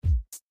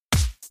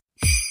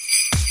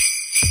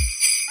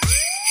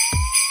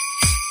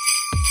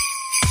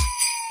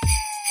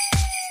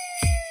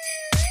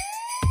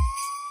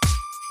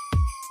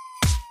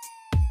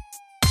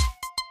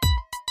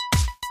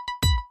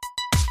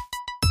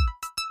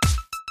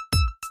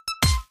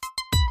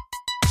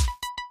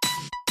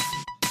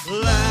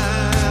Landlord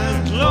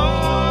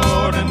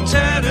and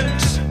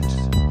tenant.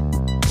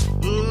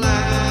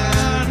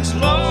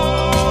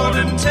 Landlord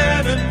and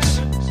tenant.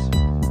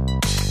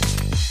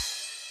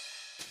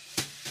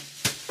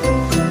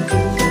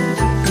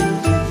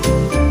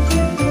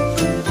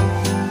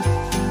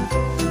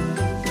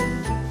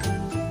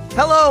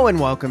 Hello and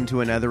welcome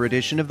to another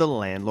edition of the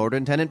Landlord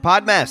and Tenant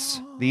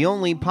Podmess, the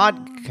only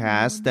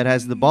podcast that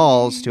has the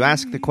balls to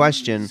ask the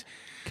question,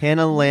 can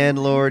a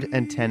landlord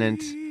and tenant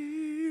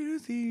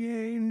The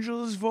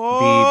angels'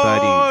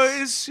 buddies?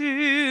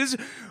 voices,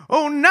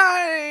 oh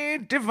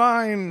night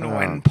divine,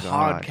 when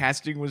God.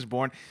 podcasting was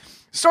born.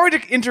 Sorry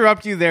to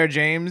interrupt you there,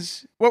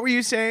 James. What were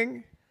you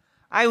saying?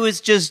 I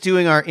was just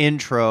doing our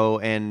intro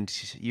and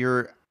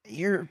you're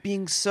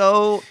being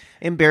so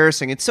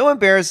embarrassing. It's so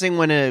embarrassing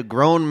when a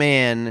grown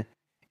man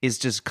is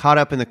just caught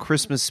up in the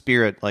Christmas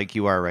spirit like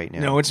you are right now.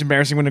 No, it's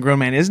embarrassing when a grown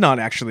man is not,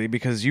 actually,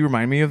 because you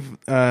remind me of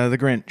the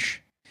Grinch.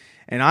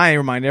 And I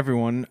remind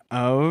everyone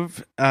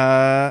of,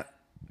 a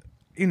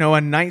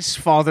nice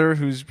father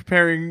who's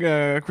preparing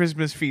a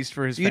Christmas feast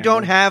for his family. You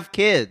don't have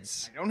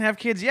kids. I don't have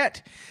kids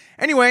yet.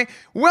 Anyway,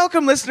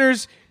 welcome,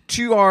 listeners,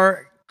 to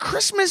our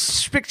Christmas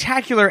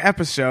spectacular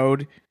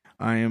episode.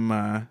 I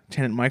am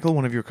Tenant Michael,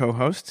 one of your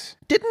co-hosts.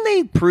 Didn't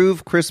they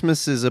prove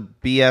Christmas is a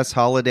BS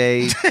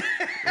holiday?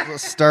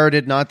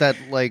 Started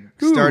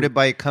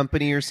by a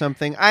company or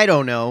something? I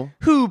don't know.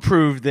 Who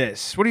proved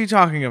this? What are you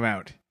talking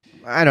about?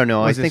 I don't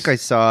know. I Was think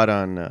this- I saw it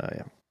on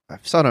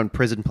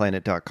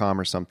prisonplanet.com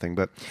or something.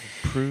 But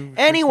Prove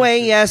anyway,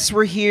 Christmas yes,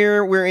 we're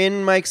here. We're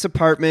in Mike's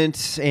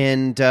apartment,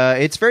 and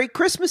it's very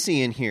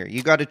Christmassy in here.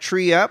 You got a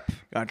tree up.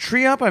 Got a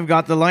tree up. I've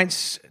got the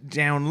lights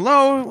down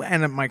low,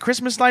 and my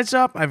Christmas lights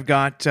up. I've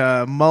got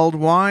mulled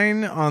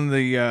wine on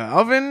the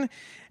oven,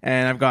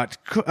 and I've got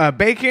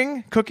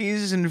baking,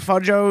 cookies, and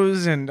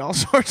fudgeos, and all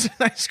sorts of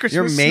nice Christmas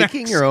You're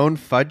making snacks. your own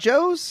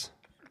fudgeos?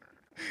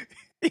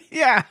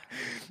 Yeah.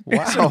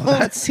 It's an Wow, old-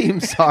 that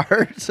seems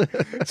hard. It's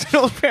an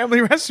old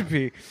family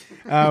recipe.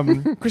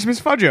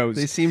 Christmas fudgeos.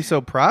 They seem so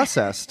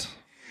processed.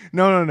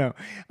 No.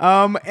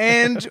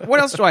 And what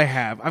else do I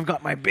have? I've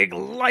got my big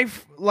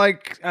life-size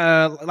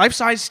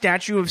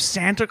statue of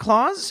Santa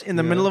Claus in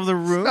the middle of the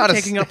room, not a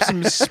taking up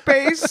some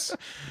space.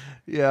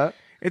 Yeah.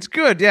 It's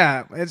good,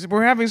 yeah.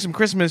 We're having some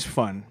Christmas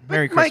fun.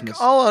 Merry Mike, Christmas.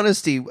 all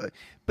honesty,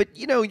 but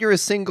you're a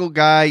single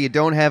guy. You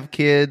don't have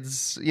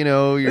kids.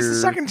 You're. It's the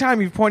second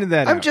time you've pointed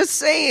that out. I'm just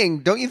saying.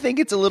 Don't you think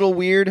it's a little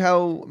weird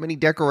how many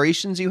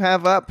decorations you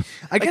have up?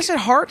 I guess at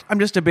heart, I'm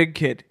just a big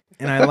kid,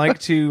 and I like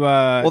to.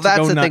 Well,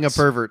 that's the thing a nuts.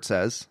 pervert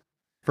says.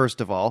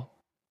 First of all,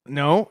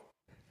 No.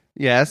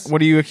 yes.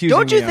 What are you accusing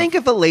Don't you me think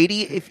of? if a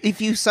lady,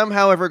 if you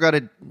somehow ever got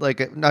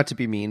not to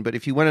be mean, but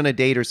if you went on a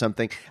date or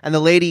something, and the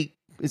lady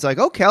is like,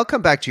 okay, I'll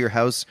come back to your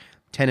house,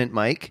 Tenant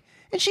Mike,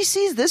 and she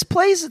sees this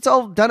place, it's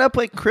all done up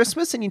like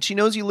Christmas, and she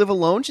knows you live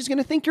alone, she's going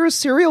to think you're a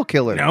serial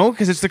killer. No,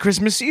 because it's the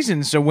Christmas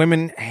season, so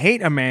women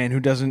hate a man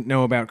who doesn't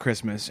know about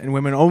Christmas, and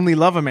women only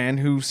love a man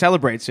who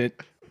celebrates it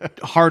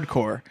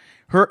hardcore.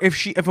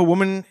 If a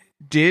woman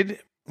did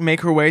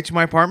make her way to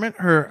my apartment,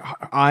 her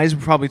eyes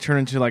would probably turn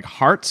into like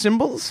heart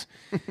symbols,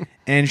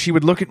 and she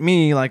would look at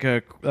me like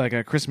a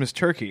Christmas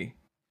turkey.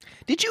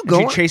 Did you And go?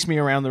 she'd chase me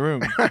around the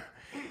room.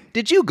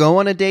 Did you go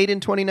on a date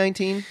in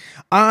 2019?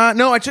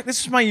 No,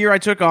 this is my year I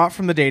took off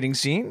from the dating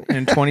scene.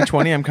 In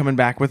 2020, I'm coming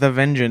back with a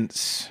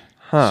vengeance.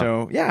 Huh.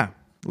 So yeah,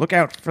 look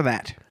out for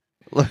that.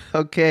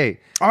 Okay.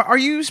 Are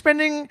you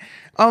spending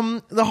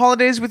the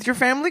holidays with your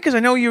family? Because I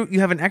know you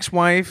have an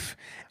ex-wife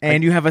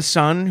and you have a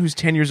son who's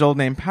 10 years old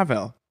named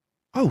Pavel.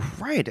 Oh,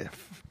 right.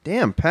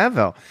 Damn,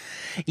 Pavel.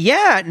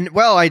 Yeah,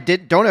 well, I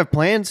don't have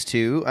plans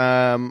to.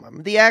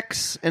 The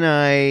ex and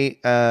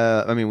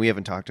I mean, we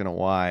haven't talked in a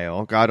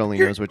while. God only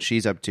knows what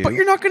she's up to. But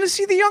you're not going to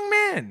see the young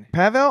man.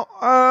 Pavel?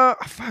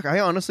 Fuck, I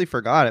honestly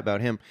forgot about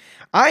him.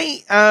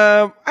 I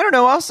don't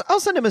know. I'll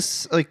send him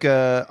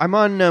I'm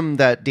on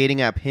that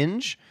dating app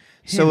Hinge.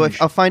 So Hinge.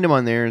 I'll find him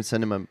on there and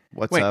send him a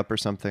what's Wait. up or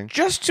something.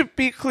 Just to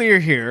be clear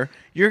here,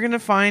 you're going to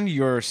find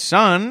your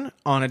son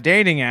on a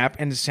dating app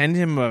and send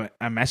him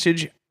a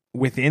message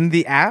within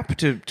the app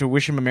to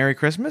wish him a Merry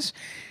Christmas?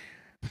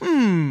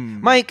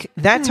 Mike,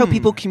 that's how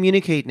people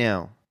communicate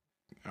now.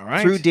 All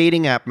right. Through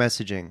dating app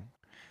messaging.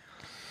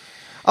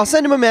 I'll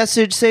send him a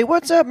message, say,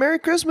 "What's up? Merry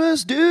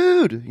Christmas,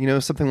 dude."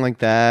 Something like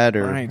that,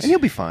 Right. and he'll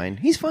be fine.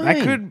 He's fine.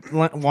 That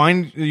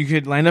could you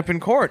could land up in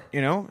court,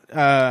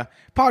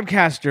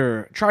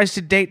 podcaster tries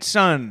to date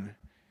son.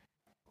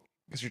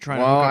 Because you're trying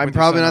to Well, hook up I'm with your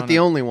probably son not on the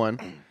a- only one.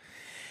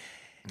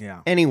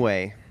 Yeah.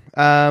 Anyway,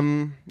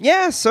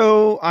 yeah.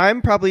 So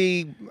I'm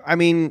probably. I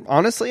mean,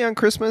 honestly, on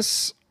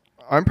Christmas,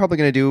 I'm probably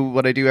going to do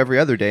what I do every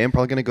other day. I'm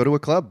probably going to go to a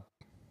club.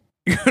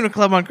 You're going to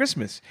club on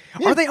Christmas.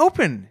 Yeah. Are they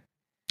open?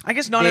 I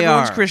guess not They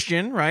everyone's are.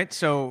 Christian, right?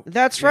 So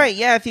That's right.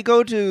 Yeah, if you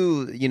go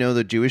to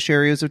the Jewish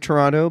areas of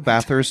Toronto,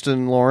 Bathurst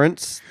and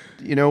Lawrence,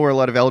 where a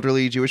lot of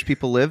elderly Jewish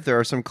people live, there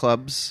are some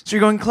clubs. So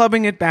you're going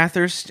clubbing at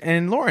Bathurst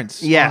and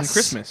Lawrence on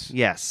Christmas.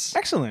 Yes.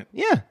 Excellent.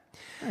 Yeah.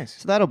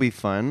 Nice. So that'll be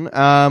fun.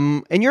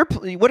 And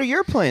what are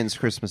your plans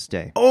Christmas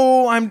Day?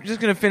 Oh, I'm just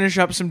going to finish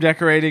up some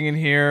decorating in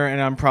here,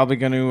 and I'm probably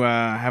going to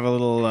have a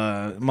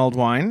little mulled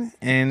wine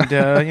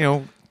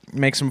and,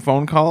 make some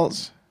phone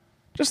calls.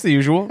 Just the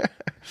usual.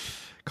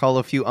 Call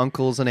a few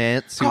uncles and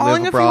aunts who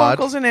Calling live a few abroad.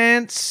 uncles and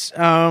aunts,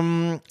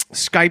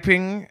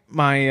 Skyping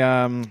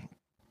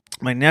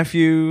my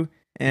nephew,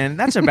 and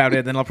that's about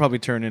it. Then I'll probably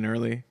turn in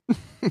early.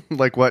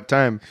 Like what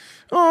time?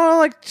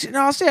 Oh,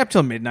 I'll stay up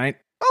till midnight.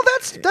 Oh,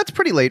 that's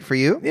pretty late for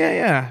you.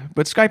 Yeah.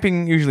 But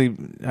Skyping usually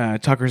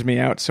tuckers me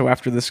out, so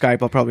after the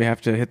Skype, I'll probably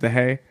have to hit the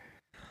hay.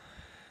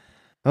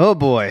 Oh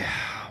boy.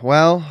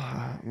 Well,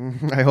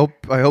 I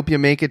hope you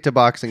make it to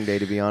Boxing Day,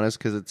 to be honest,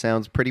 because it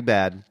sounds pretty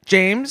bad.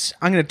 James,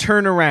 I'm going to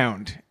turn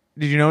around.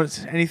 Did you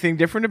notice anything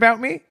different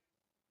about me?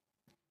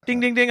 Ding,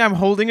 ding, ding, I'm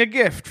holding a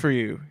gift for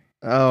you.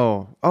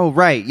 Oh,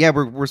 right. Yeah,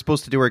 we're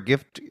supposed to do our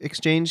gift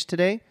exchange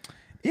today.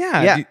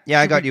 Yeah.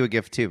 I got you a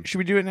gift too. Should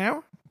we do it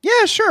now?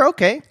 Yeah, sure.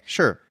 Okay,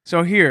 sure.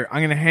 So here, I'm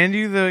going to hand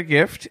you the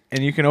gift,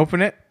 and you can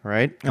open it. All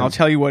right. And I'll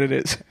tell you what it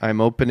is.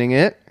 I'm opening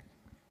it.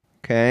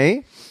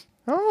 Okay.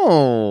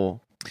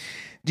 Oh.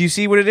 Do you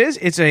see what it is?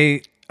 It's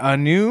a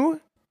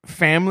new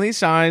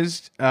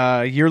family-sized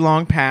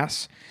year-long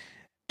pass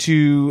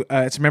to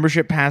it's a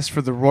membership pass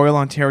for the Royal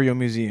Ontario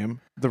Museum,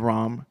 the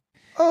ROM.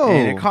 Oh.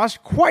 And it costs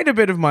quite a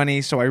bit of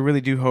money, so I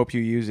really do hope you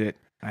use it.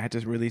 I had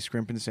to really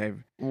scrimp and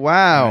save.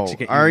 Wow. To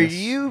get you Are this.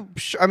 you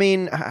I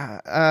mean,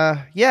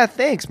 yeah,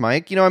 thanks,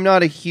 Mike. I'm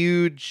not a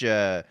huge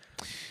art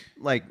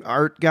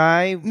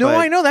guy. No, but,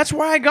 I know. That's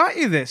why I got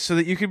you this, so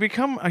that you could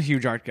become a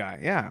huge art guy.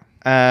 Yeah.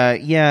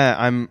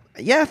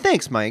 yeah,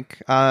 thanks,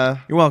 Mike. You're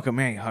welcome.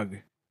 Hey, hug.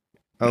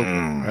 Oh. Give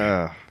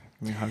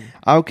me a hug.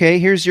 Okay,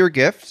 here's your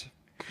gift.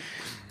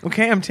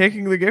 Okay, I'm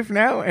taking the gift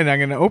now, and I'm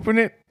going to open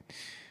it.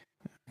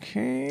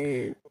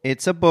 Okay.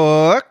 It's a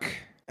book.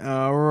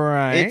 All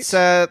right. It's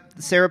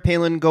Sarah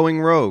Palin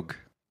Going Rogue.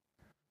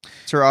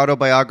 It's her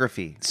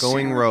autobiography,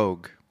 Going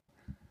Rogue.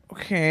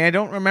 Okay, I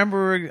don't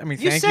remember. I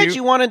mean, You thank said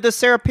you wanted the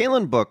Sarah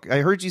Palin book. I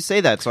heard you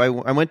say that, so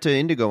I went to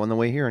Indigo on the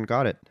way here and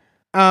got it.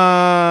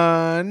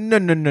 No.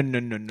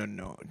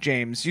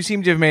 James, you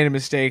seem to have made a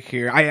mistake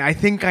here. I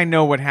think I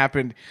know what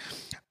happened.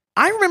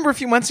 I remember a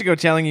few months ago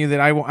telling you that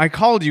I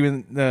called you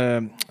in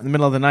the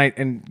middle of the night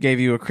and gave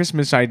you a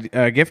Christmas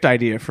gift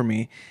idea for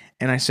me.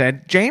 And I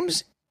said,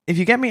 James, if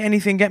you get me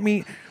anything, get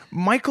me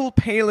Michael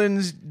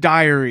Palin's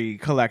diary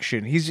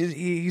collection.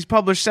 He's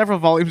published several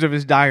volumes of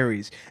his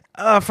diaries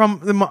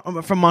from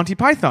Monty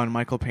Python,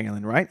 Michael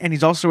Palin, right? And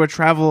he's also a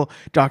travel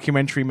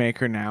documentary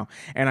maker now.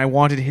 And I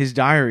wanted his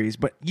diaries,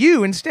 but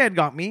you instead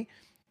got me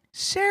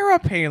Sarah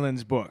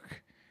Palin's book.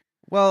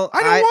 Well,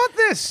 I don't want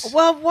this.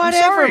 Well, I'm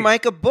whatever, sorry.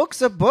 Mike. A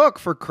book's a book,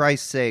 for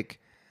Christ's sake.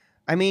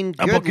 I mean,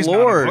 A good book is not a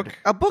Lord. book.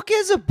 A book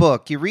is a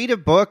book. You read a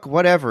book,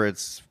 whatever.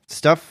 It's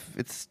stuff.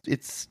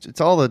 It's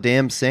all the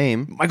damn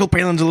same. Michael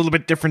Palin's a little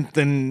bit different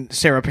than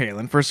Sarah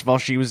Palin. First of all,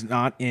 she was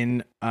not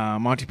in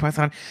Monty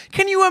Python.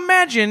 Can you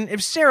imagine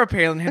if Sarah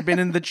Palin had been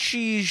in the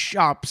cheese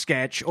shop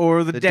sketch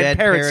or the dead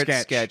parrot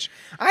sketch?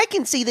 I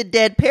can see the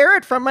dead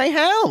parrot from my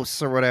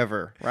house or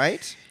whatever,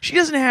 right? She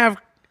doesn't have,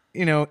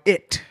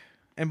 it.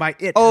 And by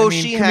it, Oh, I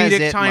mean she comedic has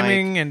it,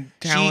 timing Mike. and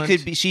talent. She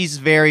could be. She's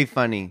very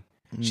funny.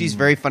 She's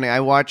very funny.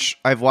 I've watched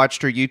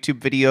her YouTube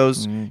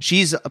videos.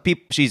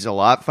 She's a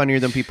lot funnier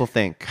than people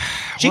think.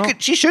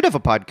 She should have a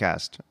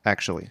podcast.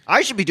 Actually,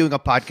 I should be doing a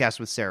podcast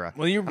with Sarah.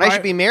 Well, I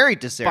should be married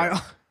to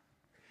Sarah.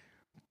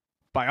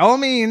 By all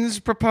means,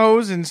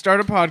 propose and start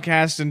a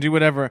podcast and do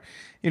whatever.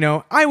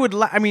 I would.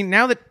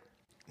 Now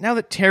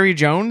that Terry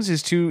Jones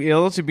is too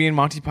ill to be in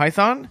Monty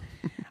Python,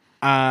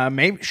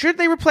 maybe should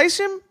they replace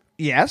him?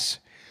 Yes.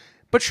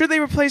 But should they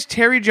replace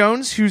Terry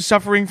Jones, who's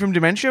suffering from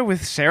dementia,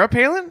 with Sarah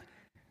Palin?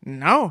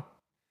 No.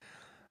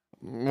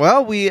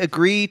 Well, we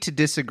agree to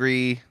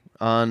disagree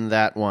on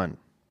that one.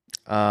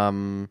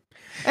 And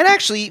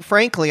actually,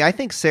 frankly, I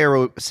think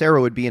Sarah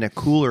would be in a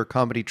cooler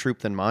comedy troupe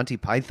than Monty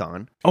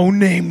Python. Oh,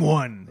 name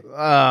one.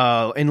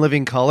 In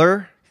Living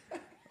Color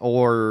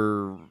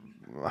or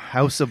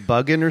House of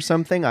Buggin' or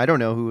something. I don't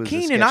know who is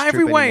Keenan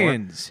Ivory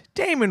Wayans,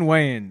 Damon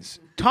Wayans,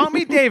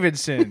 Tommy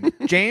Davidson,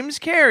 James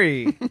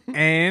Carey,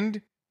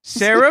 and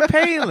Sarah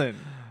Palin.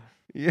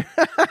 Yeah.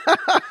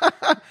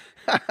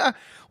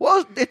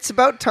 Well, it's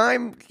about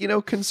time,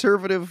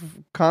 conservative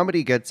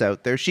comedy gets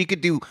out there. She could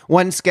do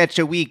one sketch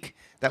a week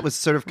that was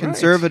sort of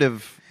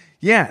conservative. Right.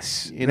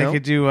 Yes. They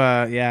could do,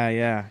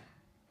 yeah.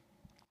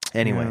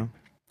 Anyway.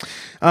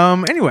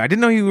 Anyway, I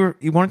didn't know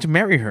you wanted to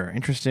marry her.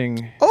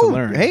 Interesting to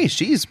learn. Hey,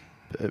 she's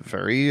a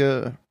very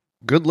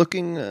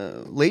good-looking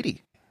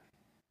lady.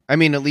 I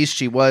mean, at least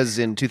she was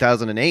in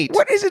 2008.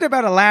 What is it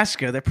about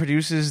Alaska that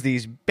produces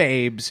these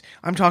babes?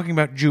 I'm talking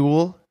about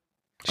Jewel.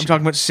 I'm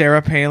talking about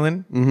Sarah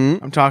Palin.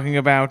 Mm-hmm. I'm talking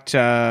about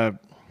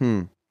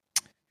who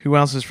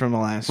else is from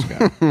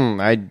Alaska?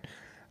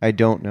 I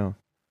don't know.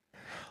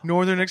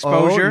 Northern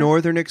Exposure. Oh,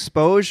 Northern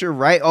Exposure,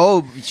 right?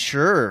 Oh,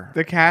 sure.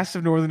 The cast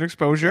of Northern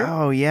Exposure.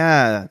 Oh,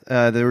 yeah.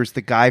 There was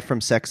the guy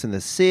from Sex and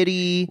the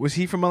City. Was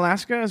he from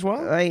Alaska as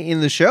well?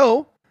 In the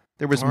show.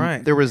 There was All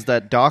right. there was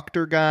that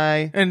doctor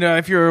guy. And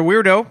if you're a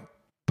weirdo,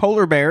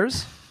 polar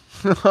bears.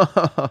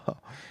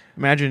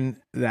 Imagine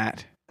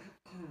that.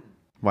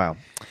 Wow.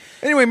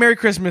 Anyway, Merry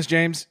Christmas,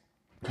 James.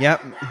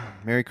 Yep.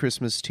 Merry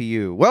Christmas to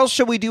you. Well,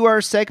 shall we do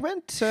our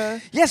segment?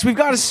 Yes, we've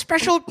got a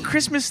special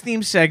Christmas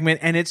themed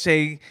segment, and it's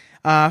a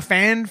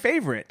fan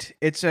favorite.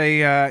 It's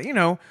a,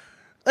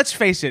 let's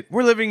face it,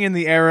 we're living in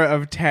the era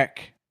of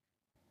tech.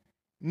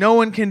 No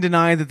one can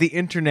deny that the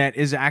internet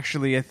is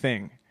actually a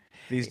thing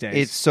these days.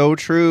 It's so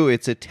true.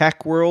 It's a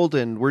tech world,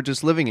 and we're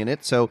just living in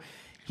it. So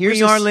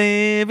we are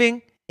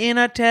living in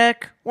a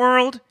tech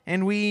world,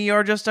 and we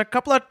are just a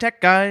couple of tech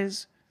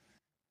guys.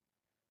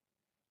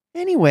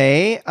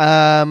 Anyway,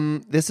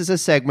 this is a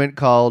segment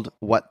called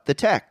What the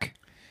Tech.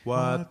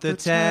 What the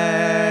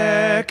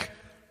tech?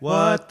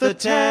 What the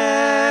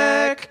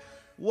tech?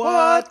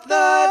 What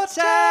the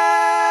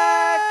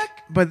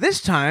tech? But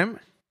this time,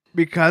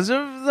 because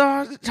of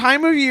the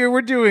time of year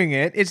we're doing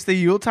it, it's the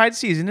Yuletide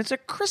season. It's a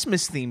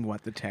Christmas-themed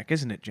What the Tech,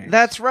 isn't it, James?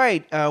 That's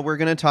right. We're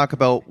going to talk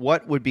about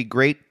what would be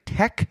great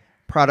tech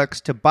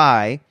products to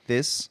buy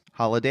this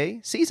holiday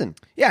season.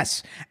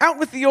 Yes. Out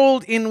with the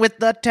old, in with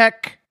the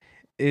tech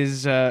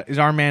is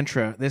our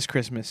mantra this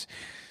Christmas.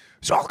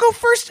 So I'll go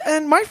first,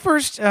 and my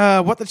first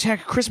What the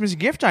Tech Christmas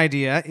gift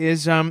idea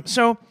is,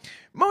 so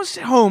most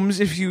homes,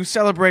 if you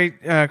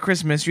celebrate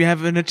Christmas, you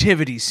have a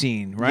nativity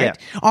scene, right? Yeah.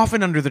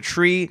 Often under the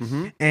tree,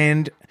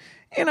 and,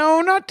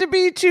 not to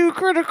be too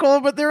critical,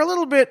 but they're a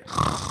little bit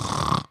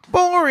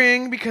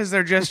boring because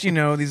they're just,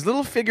 these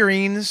little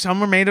figurines.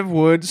 Some are made of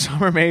wood,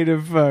 some are made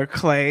of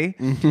clay,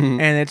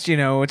 and it's,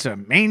 it's a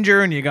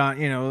manger, and you got,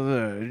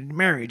 the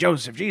Mary,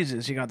 Joseph,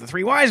 Jesus, you got the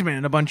three wise men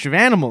and a bunch of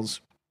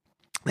animals.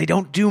 They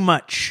don't do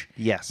much.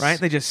 Yes. Right?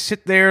 They just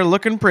sit there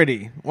looking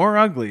pretty or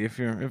ugly if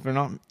they're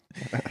not,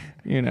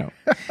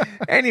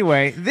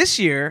 Anyway, this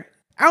year,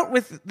 out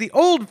with the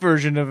old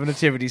version of a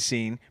nativity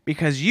scene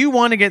because you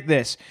want to get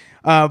this.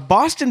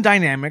 Boston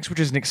Dynamics,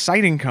 which is an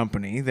exciting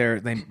company,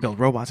 they build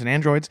robots and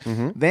androids.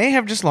 They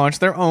have just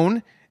launched their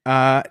own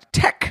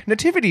tech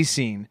nativity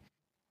scene.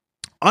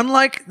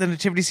 Unlike the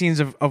nativity scenes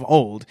of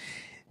old,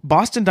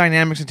 Boston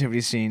Dynamics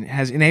nativity scene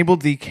has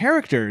enabled the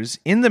characters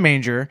in the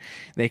manger.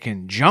 They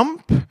can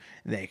jump,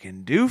 they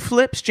can do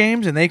flips,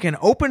 James, and they can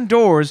open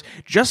doors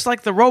just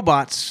like the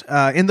robots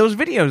in those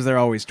videos they're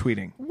always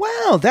tweeting.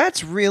 Wow,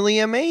 that's really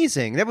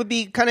amazing. That would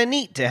be kind of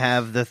neat to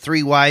have the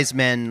three wise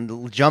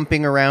men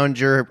jumping around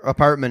your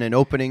apartment and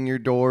opening your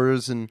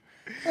doors, and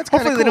that's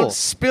kind of cool. Hopefully they don't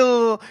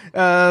spill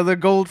the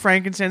gold,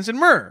 frankincense, and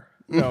myrrh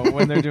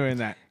when they're doing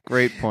that.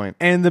 Great point.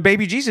 And the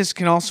baby Jesus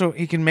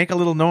he can make a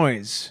little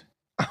noise.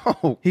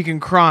 Oh, He can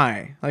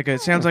cry. It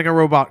sounds like a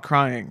robot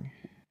crying.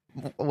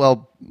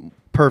 well,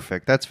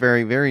 perfect. That's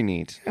very, very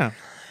neat. Yeah.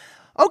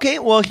 Okay,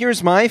 well,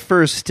 here's my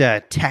first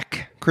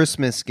tech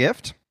Christmas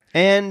gift,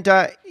 and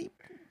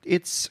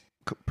it's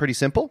pretty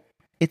simple.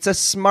 It's a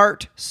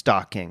smart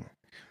stocking.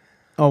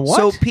 A what?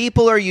 So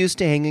people are used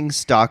to hanging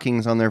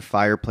stockings on their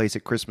fireplace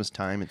at Christmas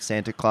time, and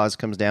Santa Claus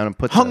comes down and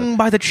puts Hung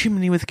by the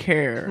chimney with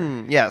care.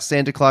 Yeah,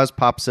 Santa Claus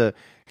pops a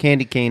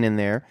candy cane in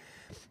there.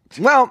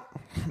 Well,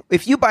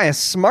 if you buy a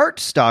smart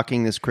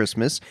stocking this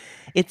Christmas,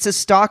 it's a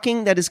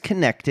stocking that is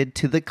connected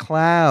to the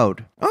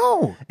cloud.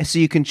 Oh. So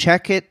you can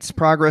check its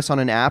progress on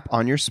an app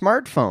on your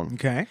smartphone.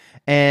 Okay.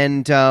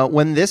 And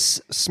when this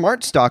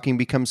smart stocking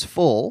becomes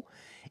full,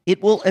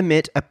 it will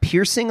emit a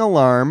piercing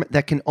alarm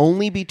that can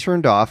only be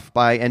turned off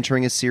by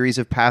entering a series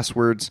of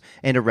passwords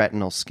and a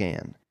retinal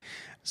scan.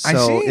 I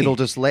So see. it'll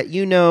just let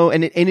you know,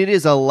 and it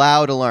is a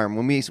loud alarm.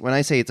 When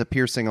I say it's a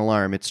piercing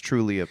alarm, it's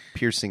truly a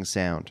piercing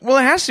sound. Well,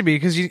 it has to be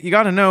because you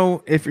got to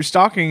know if your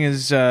stocking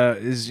is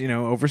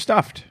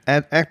overstuffed.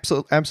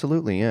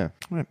 Absolutely, yeah.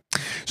 Right.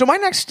 So my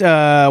next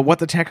What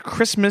the Tech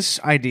Christmas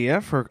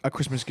idea for a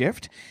Christmas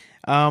gift.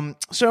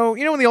 So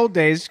in the old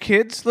days,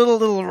 kids, little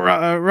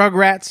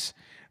rugrats,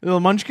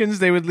 little munchkins,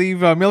 they would leave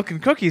milk and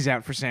cookies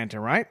out for Santa,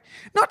 right?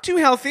 Not too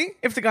healthy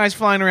if the guy's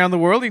flying around the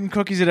world eating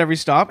cookies at every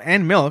stop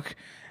and milk.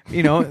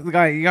 The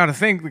guy, you got to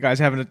think the guy's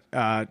having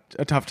a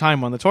tough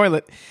time on the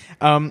toilet.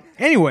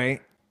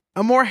 Anyway,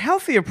 a more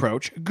healthy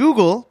approach,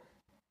 Google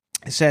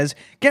says,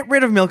 get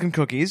rid of milk and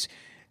cookies.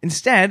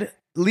 Instead,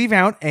 leave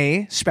out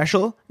a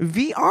special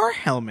VR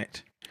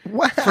helmet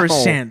Wow. for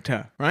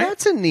Santa, right?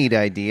 That's a neat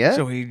idea.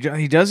 So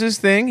he does his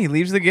thing. He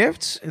leaves the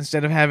gifts.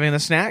 Instead of having a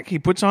snack, he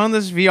puts on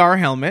this VR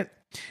helmet,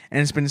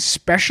 and it's been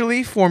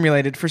specially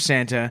formulated for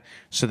Santa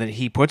so that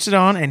he puts it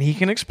on and he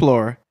can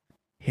explore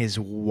his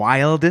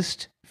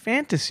wildest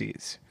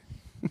fantasies.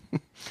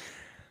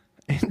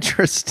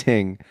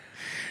 Interesting.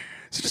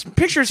 So just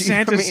picture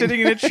Santa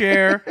sitting in a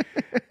chair,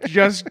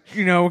 just,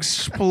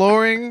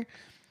 exploring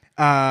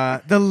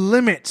the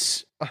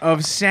limits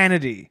of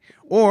sanity,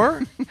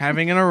 or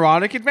having an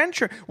erotic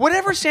adventure.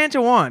 Whatever Santa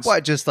wants.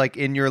 What, just like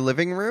in your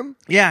living room?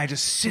 Yeah,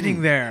 just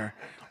sitting there,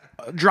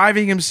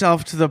 driving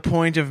himself to the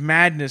point of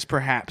madness,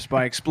 perhaps,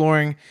 by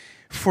exploring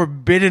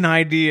forbidden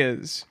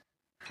ideas.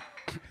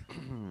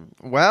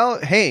 Well,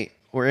 hey,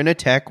 we're in a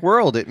tech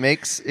world. It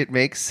makes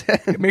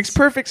sense. It makes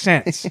perfect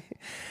sense.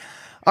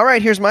 All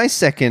right, here's my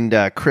second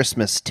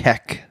Christmas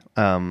tech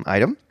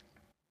item.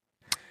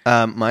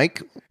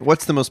 Mike,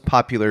 what's the most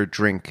popular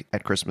drink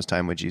at Christmas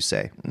time, would you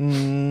say?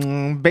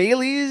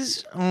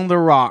 Bailey's on the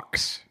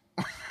rocks.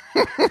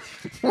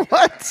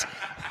 What?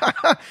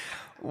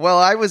 Well,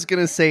 I was going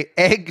to say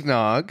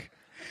eggnog.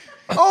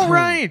 Oh,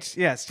 right.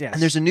 Yes.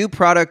 And there's a new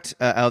product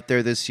out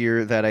there this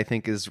year that I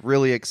think is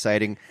really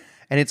exciting,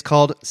 and it's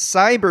called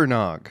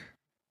Cybernog.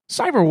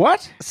 Cyber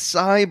what?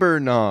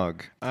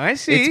 Cybernog. I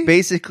see. It's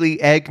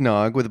basically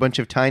eggnog with a bunch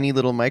of tiny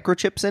little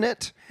microchips in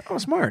it. Oh,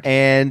 smart.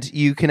 And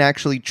you can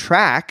actually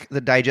track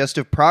the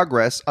digestive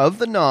progress of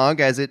the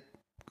nog as it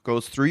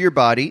goes through your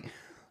body,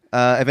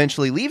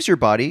 eventually leaves your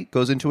body,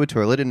 goes into a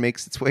toilet, and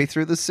makes its way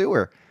through the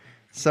sewer.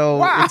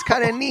 So It's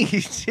kind of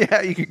neat.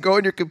 Yeah, you can go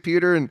on your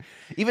computer and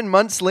even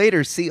months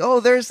later see, oh,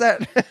 there's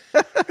that.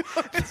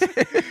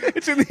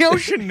 It's in the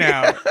ocean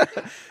now.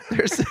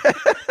 There's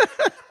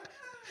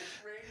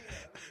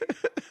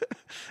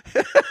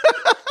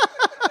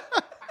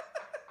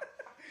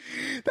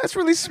That's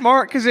really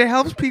smart because it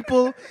helps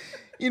people,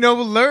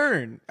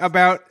 learn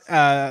about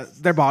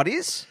their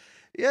bodies,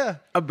 yeah.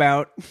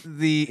 about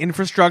the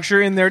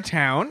infrastructure in their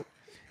town,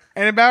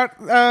 and about,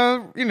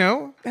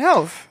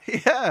 health.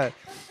 Yeah.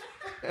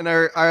 And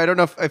I don't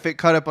know if it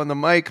caught up on the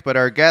mic, but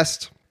our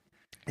guest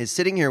is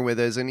sitting here with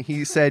us, and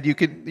he said you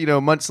could,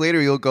 months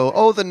later, you'll go,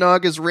 oh, the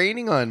nog is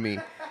raining on me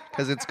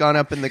because it's gone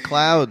up in the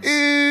clouds.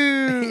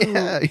 Ew.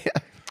 Yeah.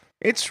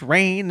 It's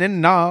raining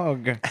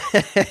nog.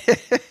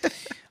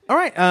 All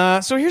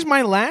right, so here's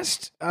my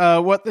last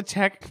What the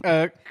Tech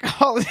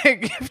holiday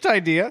gift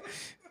idea.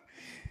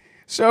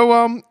 So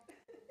a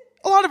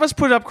lot of us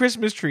put up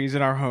Christmas trees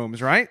in our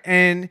homes, right?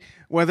 And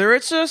whether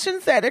it's a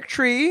synthetic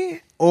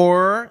tree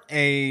or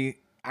a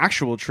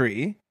actual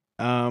tree,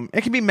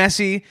 it can be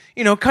messy.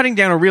 Cutting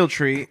down a real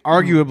tree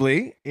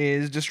arguably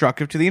is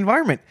destructive to the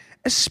environment,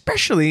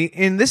 especially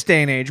in this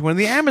day and age when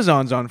the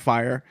Amazon's on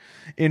fire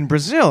in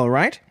Brazil,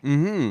 right?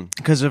 Mm-hmm.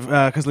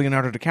 Because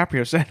Leonardo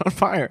DiCaprio set it on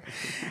fire.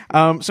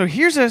 So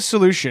here's a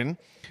solution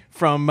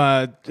from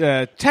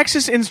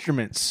Texas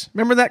Instruments.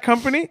 Remember that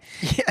company?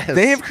 Yes.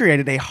 They have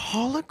created a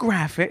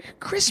holographic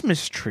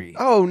Christmas tree.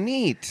 Oh,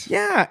 neat.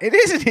 Yeah, it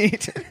is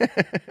neat.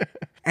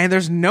 And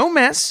there's no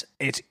mess.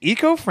 It's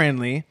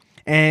eco-friendly.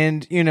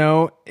 And,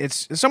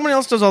 it's someone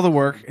else does all the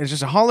work. It's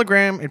just a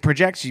hologram. It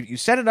projects. You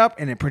set it up,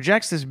 and it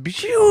projects this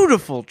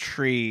beautiful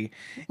tree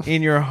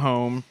in your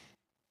home.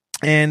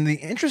 And the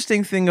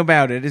interesting thing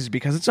about it is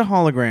because it's a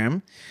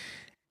hologram,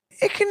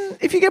 it can,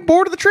 if you get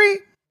bored of the tree,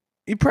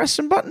 you press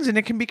some buttons, and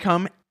it can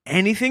become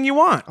anything you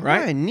want,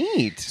 right? Oh,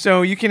 neat.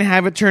 So you can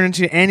have it turn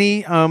into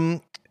any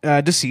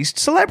deceased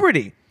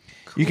celebrity.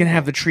 Cool. You can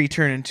have the tree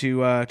turn into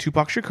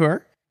Tupac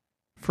Shakur,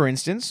 for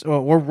instance,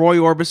 or Roy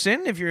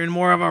Orbison if you're in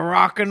more of a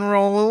rock and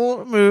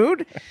roll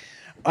mood.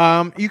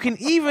 You can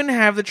even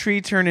have the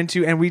tree turn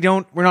into, and we're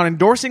not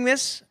endorsing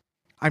this.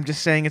 I'm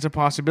just saying it's a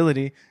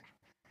possibility.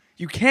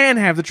 You can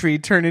have the tree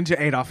turn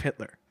into Adolf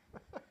Hitler.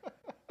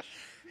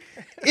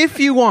 If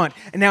you want.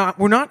 And now,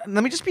 let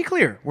me just be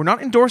clear. We're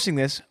not endorsing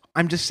this.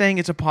 I'm just saying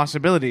it's a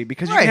possibility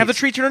because you can have the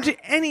tree turn into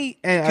any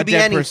it could be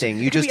anything. Person.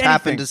 You just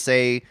happen to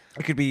say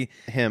it could be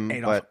him,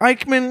 Adolf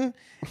Eichmann.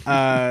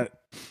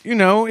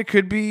 It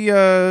could be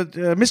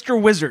Mr.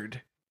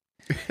 Wizard.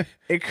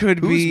 It could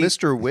be Who's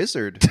Mr.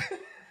 Wizard?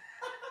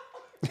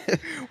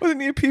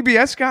 Wasn't he a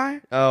PBS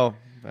guy? Oh,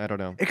 I don't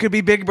know. It could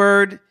be Big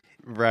Bird.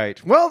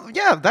 Right. Well,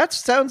 yeah, that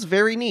sounds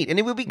very neat. And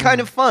it would be kind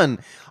of fun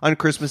on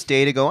Christmas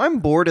Day to go, I'm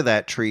bored of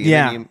that tree.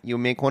 Yeah. And you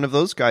make one of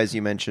those guys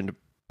you mentioned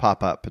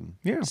pop up and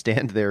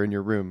stand there in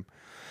your room.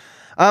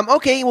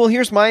 Okay, well,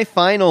 here's my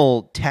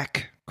final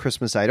tech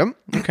Christmas item.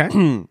 Okay.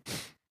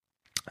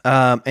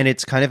 And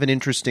it's kind of an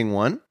interesting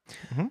one.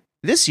 Mm-hmm.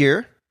 This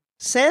year,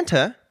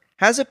 Santa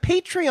has a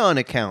Patreon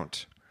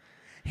account.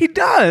 He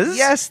does?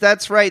 Yes,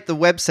 that's right. The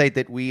website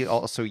that we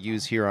also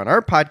use here on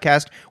our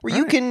podcast, where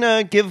you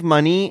can give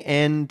money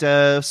and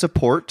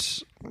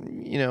support,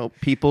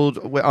 people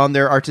on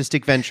their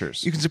artistic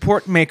ventures. You can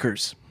support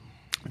makers.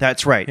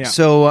 That's right. Yeah.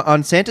 So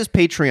on Santa's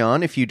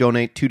Patreon, if you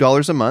donate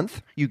 $2 a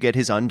month, you get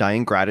his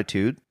undying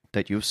gratitude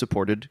that you've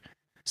supported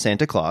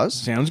Santa Claus.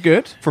 Sounds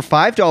good. For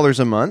 $5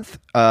 a month,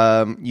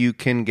 you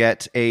can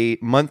get a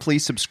monthly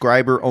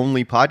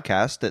subscriber-only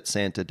podcast that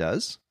Santa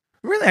does.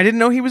 Really? I didn't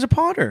know he was a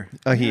potter.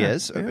 He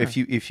is, if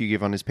you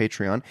give on his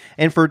Patreon.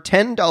 And for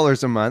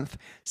 $10 a month,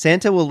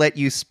 Santa will let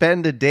you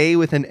spend a day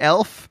with an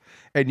elf,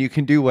 and you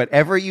can do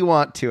whatever you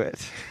want to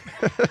it.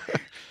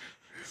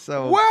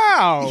 So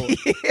wow.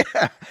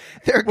 Yeah.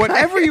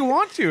 Whatever you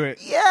want to it.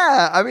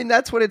 Yeah. I mean,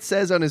 that's what it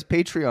says on his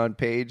Patreon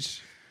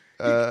page.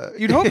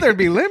 You'd hope there'd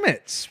be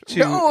limits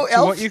to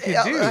what you could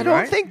do. I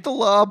don't think the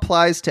law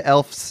applies to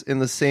elves in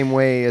the same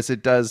way as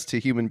it does to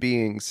human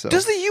beings. So.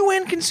 Does the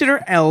UN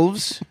consider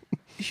elves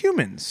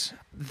humans?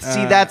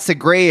 See, that's a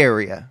gray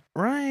area.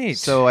 Right.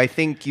 So I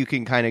think you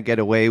can kind of get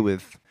away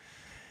with,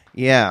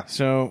 yeah.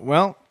 So,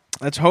 well,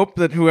 let's hope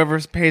that whoever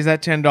pays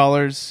that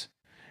 $10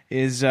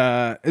 is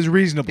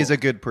reasonable. Is a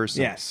good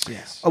person. Yes,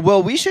 yes.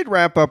 Well, we should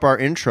wrap up our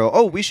intro.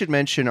 Oh, we should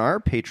mention our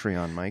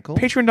Patreon, Michael.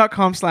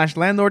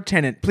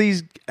 Patreon.com/landlordtenant.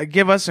 Please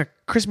give us a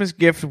Christmas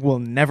gift we'll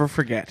never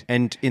forget.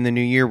 And in the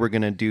new year, we're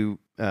going to do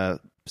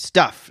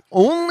stuff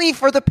only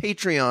for the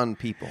Patreon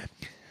people.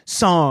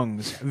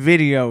 Songs,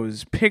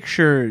 videos,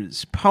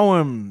 pictures,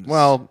 poems.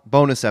 Well,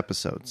 bonus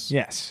episodes.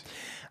 Yes.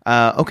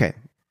 Okay.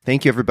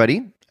 Thank you,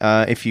 everybody.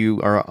 If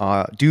you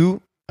are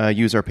do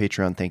use our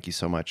Patreon, thank you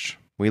so much.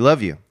 We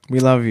love you. We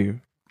love you.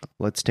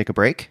 Let's take a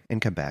break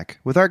and come back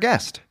with our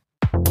guest.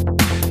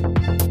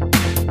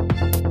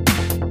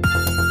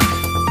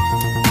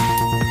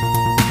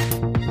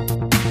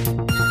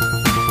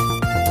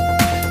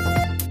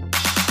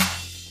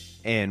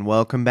 And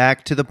welcome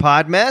back to the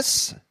Pod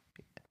Mess.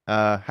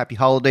 Happy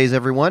holidays,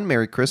 everyone.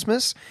 Merry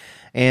Christmas.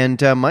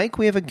 And Mike,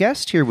 we have a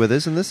guest here with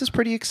us, and this is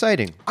pretty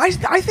exciting. I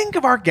think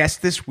of our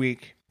guest this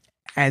week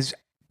as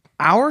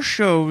our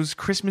show's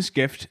Christmas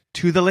gift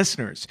to the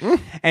listeners.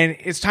 And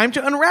it's time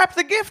to unwrap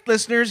the gift,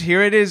 listeners.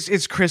 Here it is.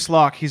 It's Chris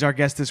Locke. He's our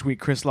guest this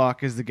week. Chris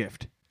Locke is the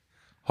gift.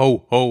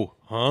 Ho, ho,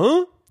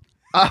 huh?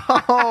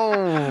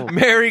 Oh!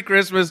 Merry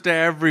Christmas to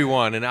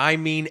everyone, and I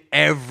mean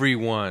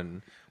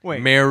everyone.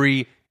 Wait.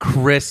 Merry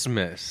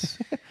Christmas.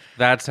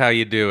 That's how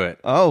you do it.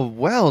 Oh,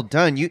 well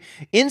done. You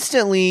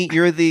instantly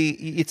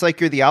it's like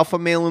you're the alpha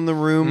male in the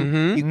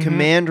room. You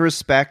command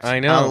respect. I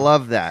know. I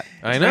love that.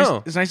 I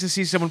know. It's nice to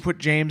see someone put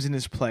James in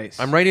his place.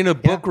 I'm writing a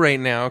book right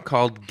now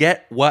called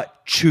Get What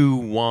You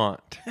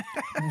Want.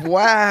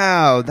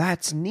 Wow,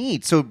 that's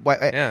neat. So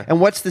Yeah. and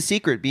what's the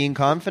secret? Being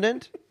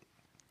confident?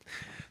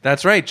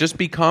 That's right. Just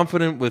be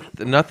confident with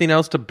nothing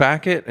else to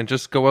back it and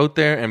just go out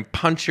there and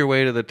punch your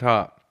way to the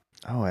top.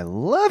 Oh, I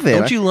love it.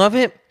 Don't you love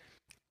it?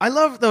 I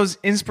love those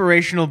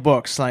inspirational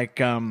books like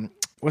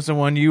what's the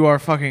one, You Are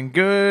Fucking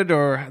Good,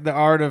 or The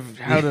Art of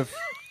How to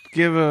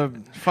Give a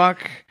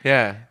Fuck.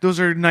 Yeah. Those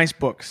are nice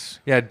books.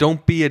 Yeah,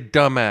 don't be a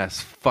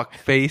dumbass, fuck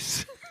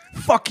face.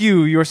 Fuck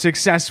you, you're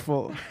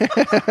successful.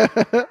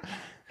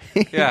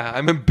 Yeah,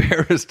 I'm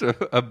embarrassed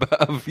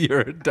of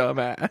your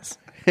dumbass.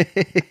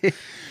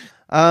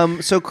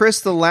 So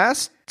Chris,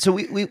 last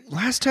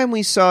time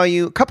we saw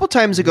you, a couple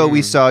times ago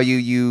we saw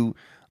you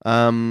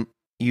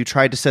you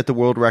tried to set the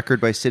world record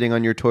by sitting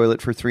on your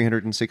toilet for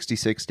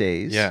 366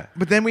 days. Yeah.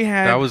 But then we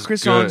had That was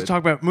Chris on to good. talk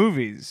about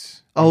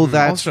movies. Oh,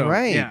 that's Also,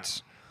 right. yeah.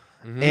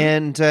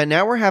 And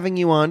now we're having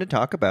you on to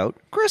talk about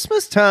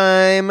Christmas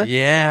time.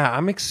 Yeah,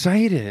 I'm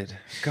excited.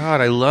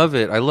 God, I love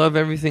it. I love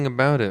everything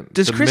about it.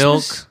 Does the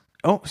Christmas...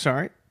 Oh,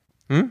 sorry.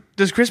 milk,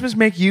 Does Christmas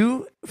make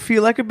you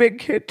feel like a big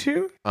kid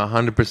too?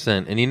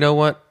 100%. And you know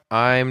what?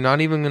 I'm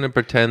not even going to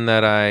pretend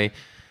that I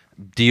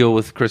deal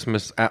with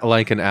Christmas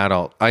like an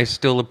adult. I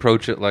still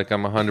approach it like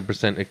I'm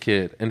 100% a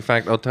kid. In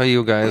fact, I'll tell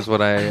you guys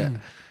what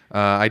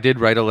I did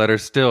write a letter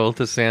still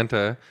to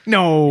Santa.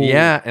 No.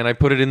 Yeah, and I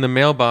put it in the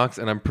mailbox,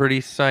 and I'm pretty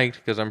psyched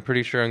because I'm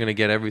pretty sure I'm going to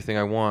get everything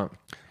I want.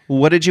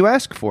 What did you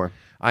ask for?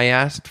 I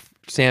asked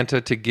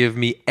Santa to give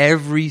me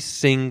every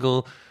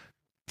single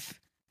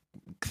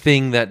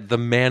thing that the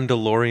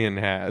Mandalorian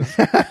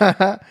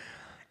has.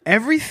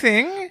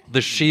 Everything?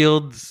 The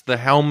shields, the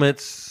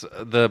helmets,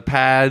 the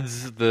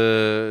pads,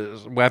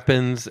 the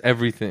weapons,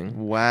 everything.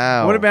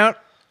 Wow. What about,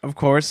 of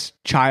course,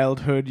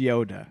 childhood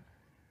Yoda?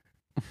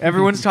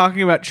 Everyone's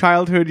talking about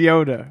childhood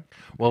Yoda.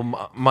 Well,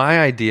 my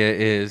idea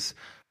is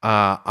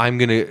I'm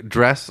going to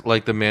dress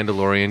like the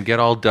Mandalorian, get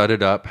all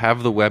dudded up,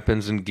 have the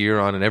weapons and gear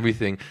on and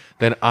everything.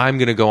 Then I'm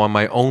going to go on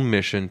my own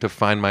mission to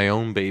find my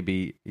own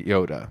baby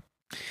Yoda.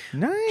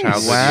 Nice.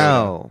 Childhood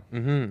Wow.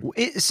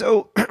 Mm-hmm.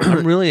 So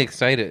I'm really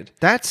excited.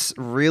 that's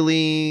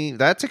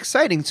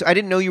exciting. So I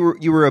didn't know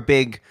you were a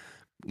big,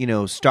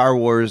 Star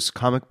Wars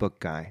comic book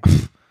guy.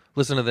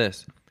 Listen to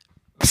this.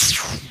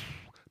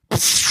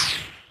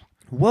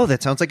 Whoa,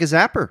 that sounds like a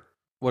zapper.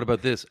 What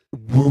about this?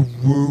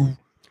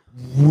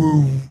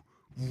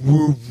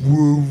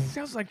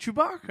 Sounds like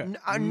Chewbacca. No,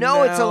 it's a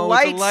No, it's a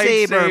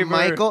lightsaber, lightsaber.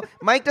 Michael.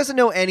 Mike doesn't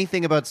know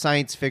anything about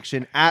science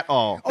fiction at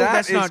all. Oh, That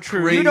that's is not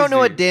true. crazy. You don't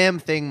know a damn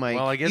thing, Mike.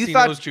 Well, I guess you he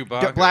thought knows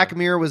Chewbacca. Black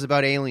Mirror was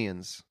about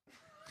aliens.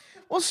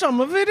 Well, some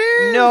of it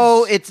is.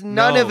 No, it's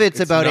none No, of it's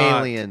it's about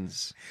not.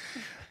 aliens.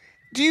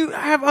 Do you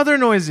have other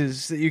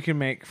noises that you can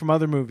make from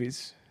other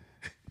movies?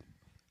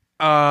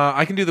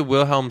 I can do the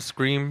Wilhelm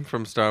scream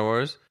from Star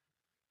Wars.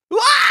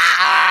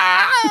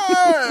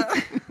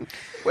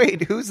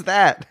 Wait, who's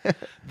that?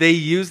 They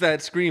use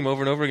that scream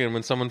over and over again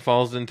when someone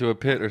falls into a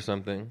pit or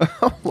something.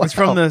 It's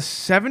from the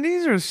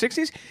 70s or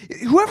 60s?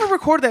 Whoever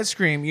recorded that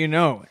scream, you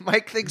know.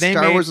 Mike thinks They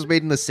Star made Wars was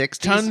made in the 60s.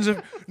 Tons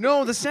of...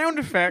 No, the sound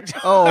effect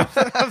Oh.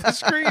 of the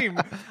scream.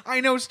 I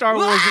know Star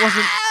Wars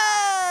wasn't...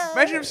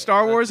 Imagine if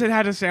Star Wars had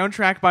had a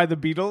soundtrack by the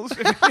Beatles if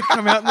it had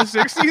come out in the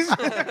 60s.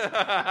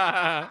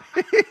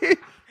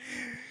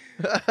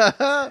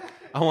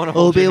 I want to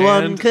hold your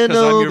Obi-Wan hand because I'm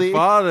Kenobi. your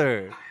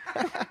father.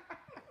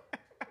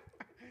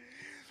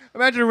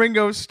 Imagine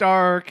Ringo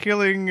Starr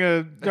killing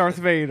Darth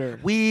Vader.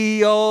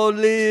 We all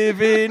live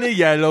in a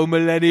yellow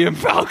Millennium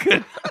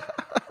Falcon.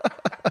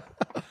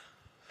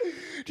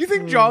 Do you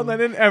think John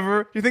Lennon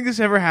ever... Do you think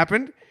this ever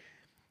happened?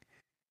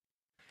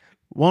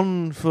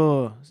 One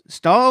for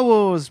Star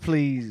Wars,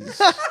 please.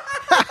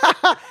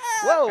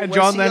 Whoa! And was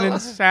John he Lennon al-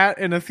 sat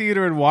in a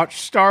theater and watched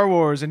Star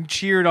Wars and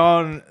cheered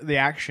on the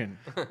action.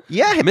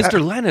 Yeah,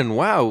 Mr. Lennon,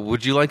 wow,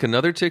 would you like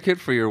another ticket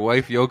for your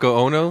wife Yoko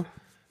Ono?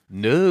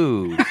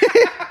 No.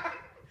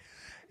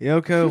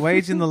 Yoko,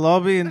 wait in the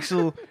lobby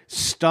until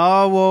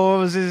Star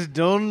Wars is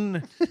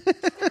done.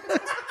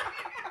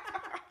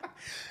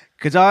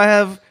 Could I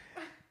have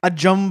a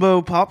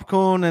jumbo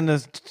popcorn and a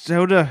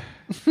soda?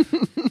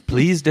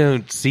 Please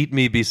don't seat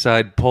me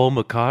beside Paul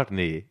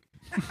McCartney.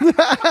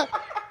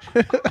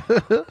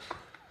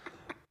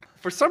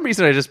 For some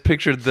reason, I just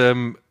pictured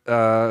them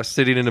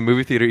sitting in a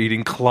movie theater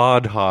eating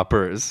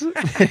clodhoppers.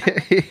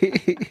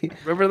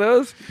 Remember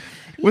those?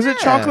 Was it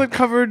chocolate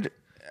covered?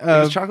 It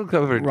was chocolate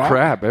covered rock?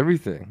 crap,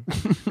 everything.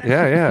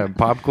 Yeah.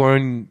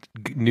 Popcorn,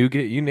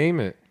 nougat, you name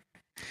it.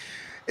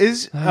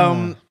 Is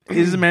The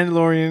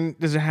Mandalorian?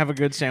 Does it have a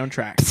good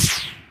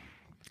soundtrack?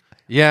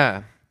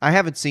 Yeah. I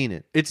haven't seen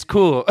it. It's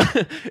cool.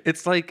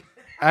 It's like,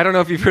 I don't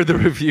know if you've heard the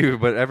review,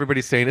 but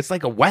everybody's saying it's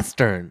like a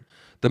Western.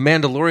 The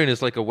Mandalorian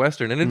is like a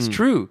Western, and it's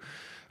true.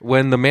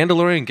 When the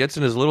Mandalorian gets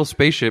in his little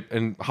spaceship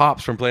and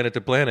hops from planet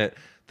to planet,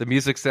 the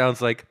music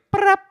sounds like...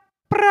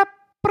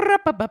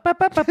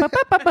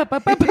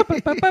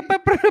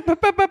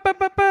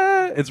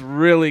 It's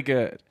really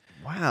good.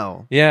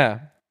 Wow. Yeah.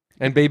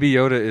 And Baby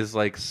Yoda is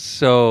like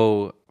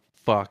so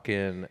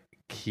fucking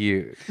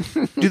cute.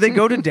 Do they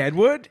go to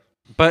Deadwood?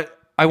 But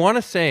I want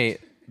to say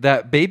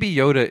that Baby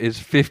Yoda is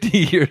 50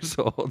 years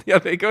old. Yeah,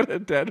 they go to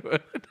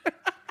Deadwood.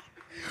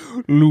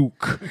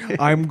 Luke,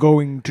 I'm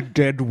going to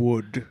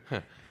Deadwood.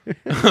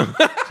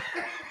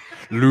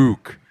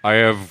 Luke, I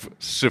have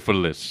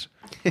syphilis.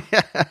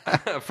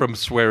 From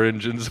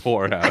Swearengen's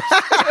whorehouse.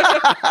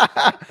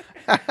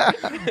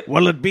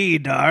 Will it be,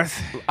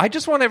 Darth? I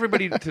just want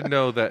everybody to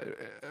know that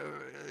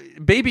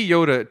Baby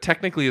Yoda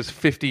technically is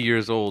 50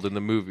 years old in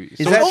the movie.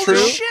 Is that Holy true?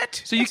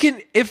 shit! So you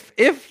can, if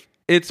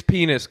its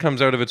penis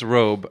comes out of its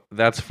robe,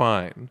 that's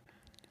fine.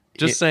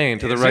 Just saying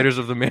to the writers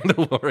of The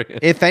Mandalorian.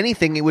 If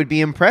anything, it would be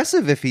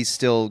impressive if he's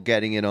still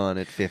getting it on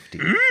at 50.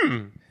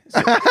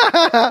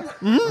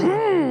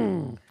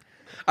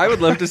 I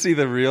would love to see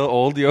the real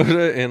old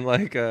Yoda in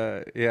like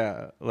a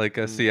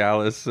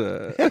Cialis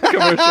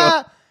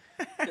commercial.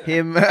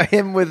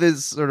 Him with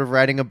his sort of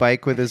riding a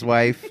bike with his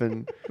wife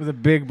and With a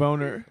big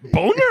boner.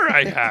 Boner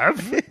I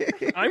have.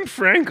 I'm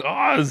Frank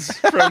Oz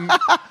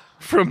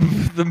from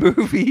the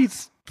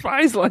movies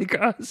Spies Like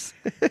Us.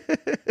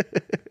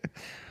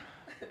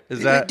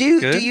 Is that do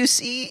good? you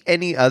see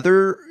any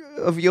other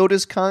of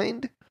Yoda's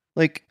kind?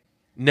 Like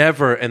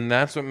Never, and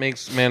that's what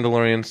makes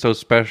Mandalorian so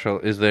special.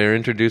 Is they're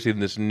introducing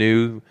this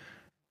new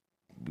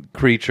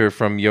creature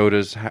from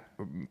Yoda's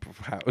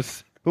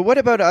house. but what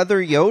about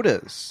other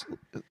Yodas?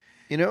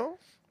 You know?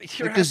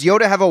 You're, Like, does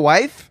Yoda have a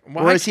wife?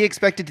 Why- Or is he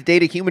expected to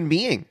date a human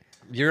being?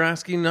 you're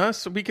asking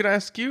us. We could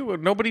ask you.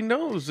 Nobody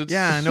knows.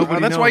 Nobody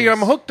That's why knows.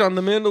 I'm hooked on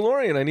the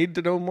Mandalorian. I need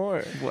to know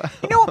more.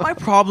 You know what my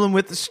problem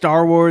with the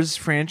Star Wars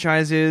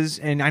franchise is?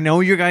 And I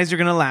know you guys are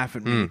going to laugh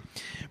at me.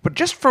 But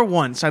just for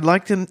once, I'd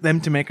like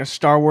them to make a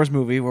Star Wars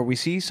movie where we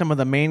see some of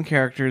the main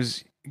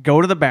characters go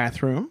to the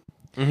bathroom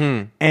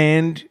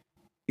and,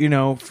 you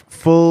know,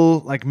 full,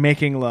 like,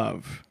 making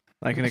love.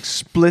 Like an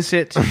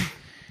explicit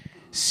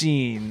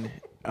scene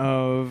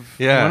of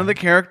one of the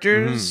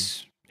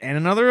characters and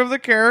another of the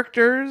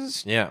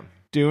characters Yeah.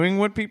 doing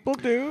what people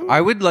do. I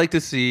would like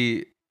to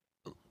see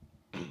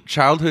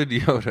childhood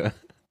Yoda.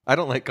 I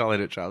don't like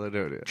calling it childhood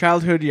Yoda.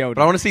 Childhood Yoda.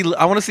 But I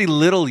want to see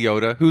little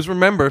Yoda, who's,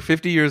 remember,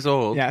 50 years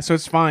old, Yeah, so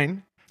it's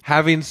fine.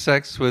 having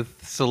sex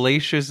with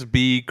Salacious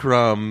B.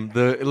 Crumb,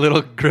 the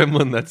little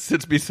gremlin that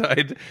sits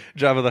beside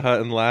Jabba the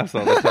Hutt and laughs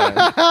all the time.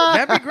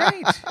 That'd be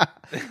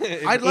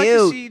great. I'd like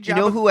to see Jabba. You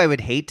know who I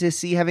would hate to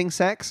see having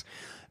sex?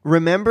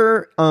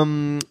 Remember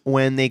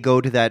when they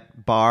go to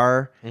that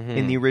bar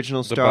in the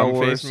original The Star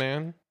bum-faced Wars?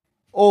 man.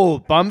 Oh,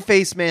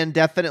 bum-faced man,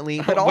 definitely.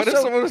 But What if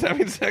also, someone was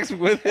having sex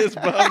with his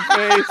bum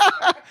face?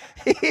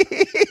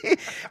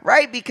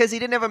 right? Because he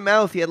didn't have a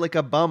mouth; he had like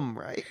a bum,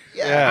 right?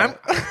 Yeah.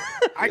 Should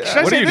I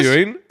What say are you this?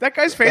 doing? That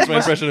guy's face That's my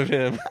must... impression of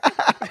him.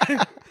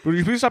 Would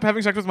you please stop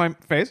having sex with my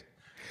face?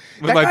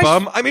 With That my guy's-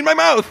 bum? I mean my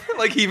mouth.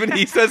 Like even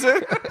he says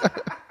it.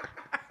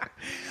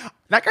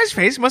 That guy's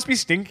face must be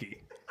stinky.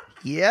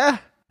 Yeah,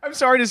 I'm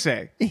sorry to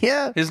say.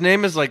 yeah. His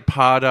name is like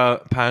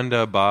Panda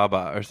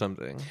Baba or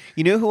something.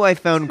 You know who I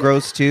found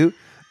gross too?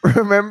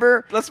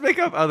 Remember? Let's make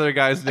up other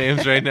guys'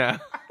 names right now.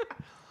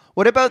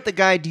 What about the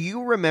guy? Do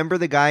you remember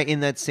the guy in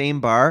that same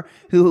bar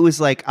who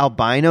was like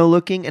albino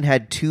looking and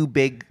had two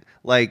big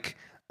like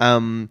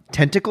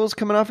tentacles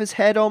coming off his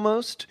head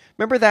almost?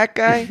 Remember that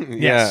guy?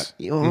 Yes.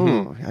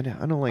 Oh, I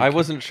don't like. I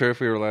wasn't sure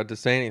if we were allowed to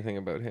say anything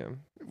about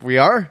him. We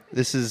are.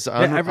 This is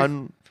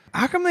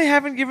How come they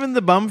haven't given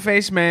the bum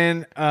face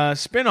man a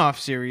spin-off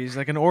series,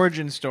 like an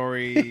origin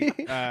story?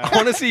 I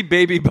want to see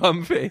baby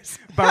bum face.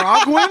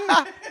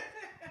 Baragwin?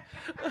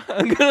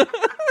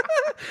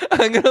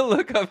 I'm gonna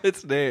look up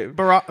its name.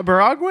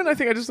 Baragwin? I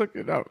think I just looked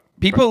it up.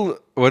 People,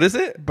 what is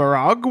it?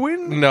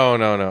 Baragwin?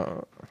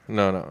 No.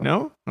 No.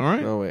 No? All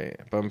right. No way.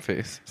 Bum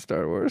face.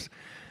 Star Wars.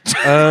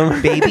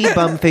 Baby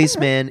Bumface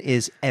Man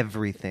is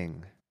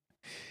everything.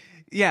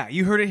 Yeah,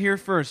 you heard it here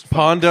first.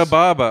 Ponda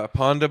Baba.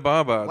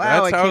 Wow,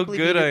 That's I how can't believe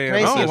good you I did- am.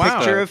 Can I see Oh, a wow.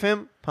 picture of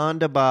him?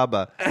 Ponda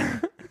Baba.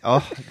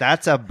 Oh,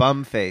 that's a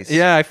bum face.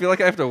 Yeah, I feel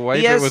like I have to wipe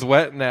He has- it with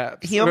wet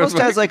naps. He almost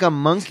has like a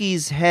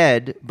monkey's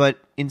head, but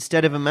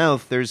instead of a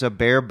mouth, there's a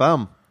bare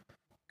bum.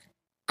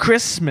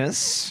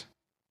 Christmas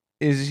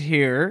is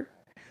here,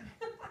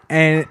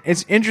 and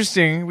it's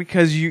interesting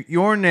because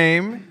your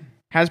name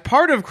has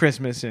part of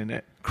Christmas in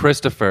it.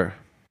 Christopher.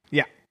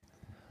 Yeah.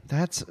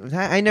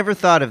 I never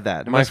thought of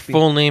that. It My must be-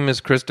 full name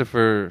is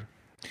Christopher.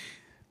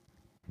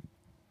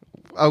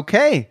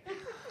 Okay.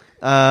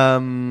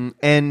 And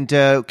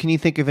can you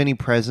think of any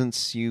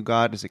presents you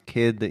got as a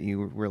kid that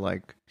you were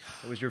like,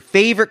 it was your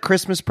favorite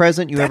Christmas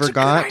present you ever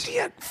got? Good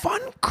idea.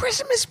 Fun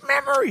Christmas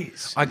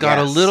memories. I got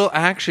a Yes. little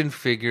action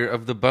figure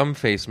of the bum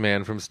face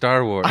man from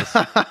Star Wars,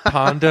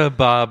 Ponda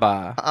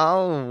Baba.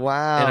 Oh,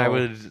 wow. And I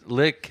would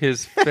lick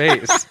his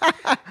face.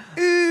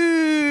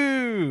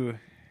 Ooh.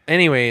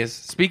 Anyways,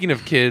 speaking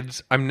of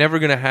kids, I'm never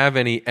going to have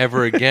any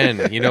ever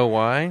again. You know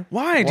why?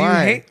 Why? Do you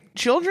Why? hate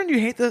children? Do you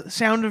hate the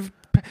sound of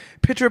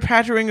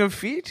pitter-pattering of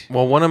feet?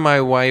 Well, one of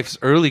my wife's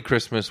early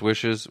Christmas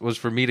wishes was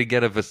for me to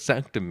get a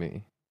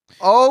vasectomy.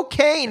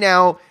 Okay,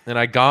 now And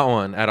I got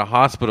one at a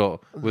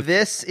hospital.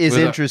 this is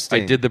with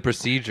interesting. I did the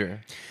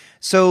procedure.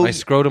 So, My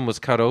scrotum was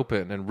cut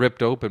open and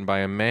ripped open by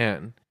a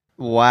man.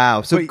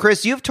 wow. So, Wait.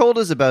 Chris, you've told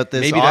us about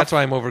this. Maybe off- that's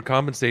why I'm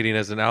overcompensating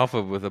as an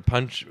alpha with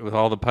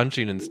all the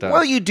punching and stuff.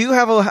 Well, you do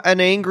have an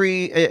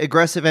angry,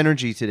 aggressive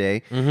energy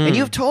today, and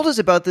you've told us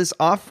about this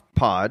off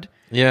pod.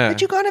 Yeah.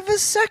 That you got a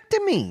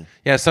vasectomy.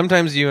 Yeah,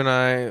 sometimes you and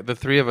I, the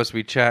three of us,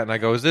 we chat and I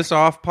go, is this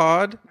off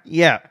pod?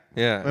 Yeah.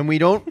 Yeah. And we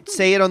don't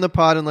say it on the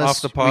pod unless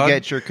Off the pod? we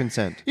get your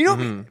consent. You know,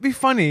 it'd be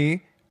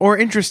funny or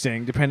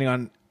interesting, depending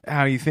on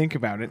how you think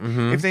about it,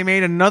 if they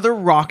made another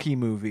Rocky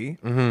movie,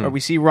 where we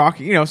see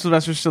Rocky,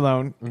 Sylvester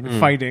Stallone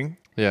fighting,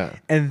 Yeah.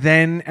 and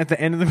then at the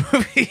end of the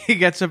movie, he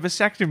gets a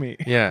vasectomy.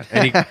 Yeah.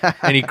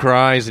 And he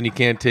cries and he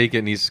can't take it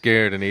and he's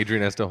scared and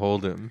Adrian has to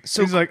hold him.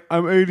 So he's like,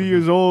 I'm 80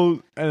 years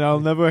old and I'll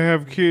never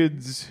have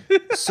kids.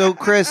 So,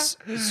 Chris,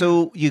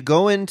 you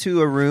go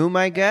into a room,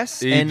 I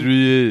guess, and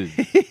Adrian,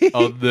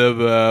 I'll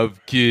never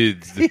have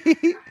kids.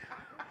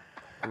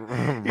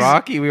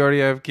 Rocky, we already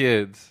have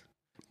kids.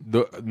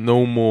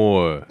 No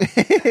more.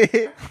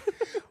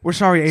 We're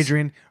sorry,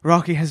 Adrian.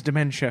 Rocky has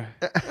dementia.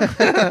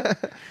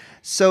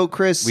 so,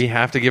 Chris, We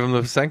have to give him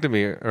the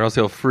vasectomy or else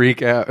he'll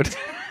freak out.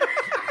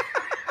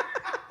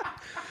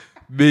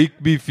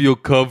 Make me feel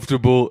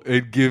comfortable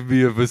and give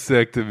me a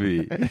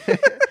vasectomy.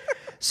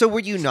 so were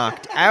you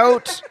knocked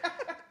out?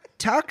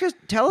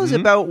 Tell us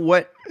about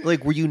what,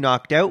 like, were you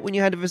knocked out when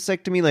you had a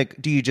vasectomy?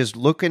 Like, do you just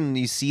look and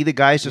you see the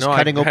guys just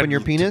cutting open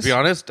your penis? To be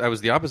honest, I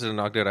was the opposite of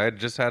knocked out. I had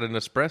just had an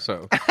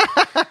espresso.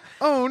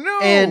 Oh, no.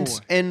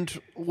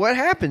 And what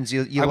happens?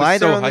 You I lie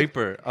was there so on the-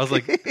 hyper. I was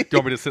like, do you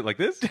want me to sit like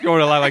this? Do you want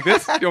me to lie like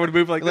this? Do you want me to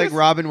move like like this?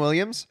 Robin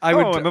Williams? I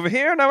would. I'm over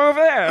here and I'm over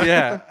there.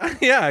 Yeah,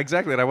 yeah,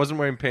 exactly. And I wasn't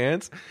wearing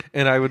pants,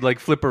 and I would like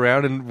flip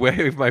around and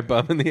wave my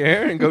bum in the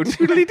air and go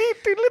toodly dee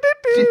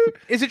toodly doo.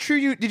 Is it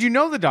true did you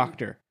know the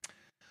doctor?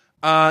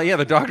 Yeah,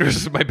 the doctor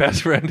is my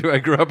best friend who I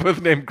grew up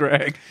with named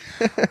Greg.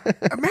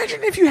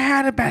 Imagine if you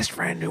had a best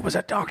friend who was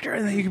a doctor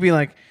and then you could be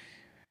like,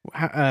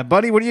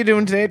 buddy, what are you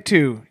doing today at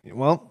 2?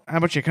 Well, how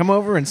about you come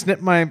over and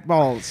snip my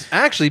balls?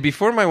 Actually,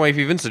 before my wife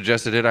even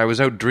suggested it, I was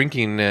out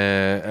drinking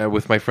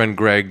with my friend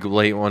Greg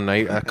late one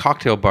night, a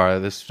cocktail bar.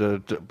 This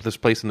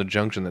place in the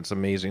Junction that's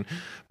amazing,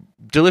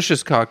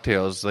 delicious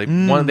cocktails. Like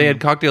they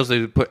had cocktails they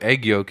would put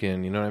egg yolk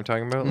in. You know what I'm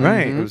talking about?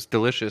 Right. It was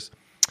delicious.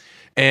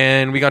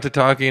 And we got to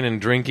talking and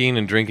drinking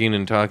and drinking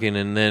and talking,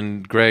 and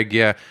then Greg,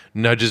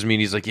 nudges me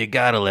and he's like, "You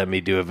gotta let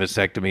me do a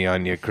vasectomy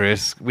on you,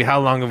 Chris.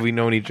 How long have we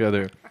known each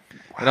other?"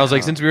 And I was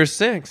like, "Since we were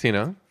 6, you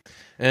know."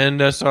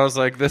 And so I was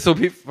like, "This will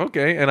be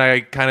okay." And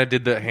I kind of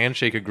did the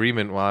handshake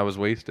agreement while I was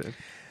wasted.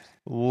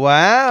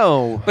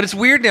 Wow. But it's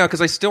weird now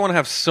because I still want to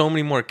have so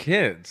many more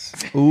kids.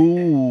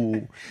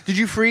 Ooh. Did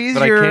you freeze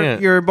But I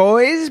can't. your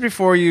boys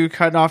before you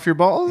cut off your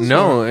balls?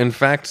 No, in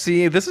fact,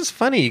 see, this is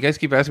funny. You guys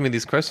keep asking me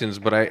these questions,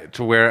 but I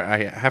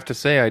have to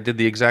say I did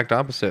the exact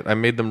opposite. I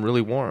made them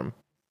really warm.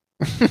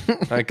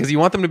 Because you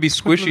want them to be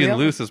squishy and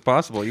loose as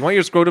possible. You want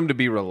your scrotum to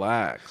be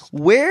relaxed.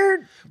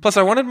 Where? Plus,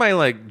 I wanted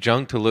my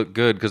junk to look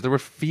good because there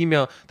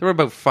were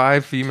about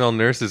 5 female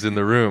nurses in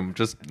the room,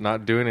 just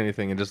not doing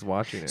anything and just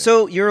watching it.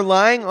 So you're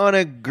lying on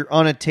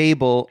a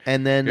table,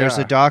 and then there's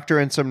Yeah. a doctor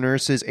and some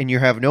nurses, and you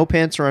have no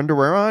pants or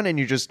underwear on, and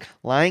you're just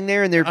lying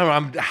there, and they're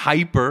I'm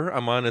hyper.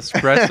 I'm on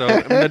espresso.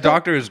 I mean, the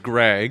doctor is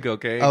Greg.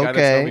 Okay. Guy that's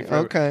known me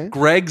forever. Okay.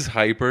 Greg's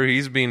hyper.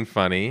 He's being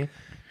funny.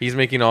 He's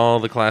making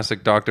all the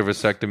classic doctor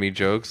vasectomy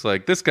jokes.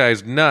 Like, this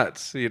guy's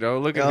nuts. You know,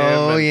 look at him.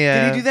 oh and-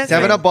 yeah, Did he do that He's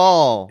having thing? a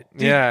ball.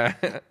 Yeah.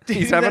 he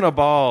He's do having that- a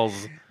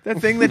balls. That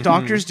thing that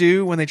doctors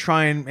do when they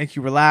try and make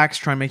you relax,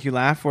 try and make you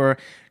laugh, or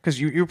because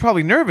you're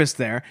probably nervous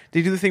there.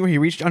 They do the thing where he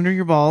reached under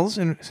your balls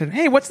and said,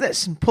 "Hey, what's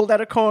this?" and pulled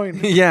out a coin.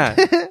 Yeah.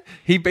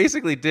 He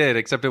basically did,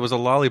 except it was a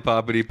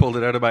lollipop, and he pulled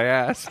it out of my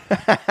ass.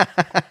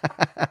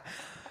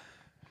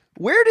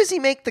 Where does he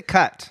make the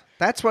cut?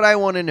 That's what I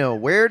want to know.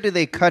 Where do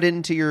they cut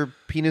into your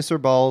penis or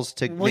balls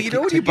to? Well, you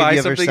know when you buy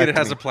something and it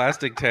has a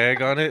plastic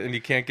tag on it and you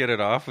can't get it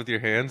off with your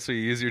hands, so you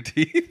use your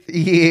teeth?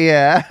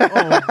 Yeah.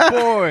 Oh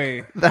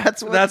boy,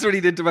 That's what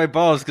he did to my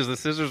balls because the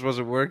scissors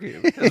wasn't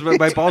working. 'Cause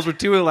my balls were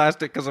too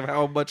elastic because of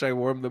how much I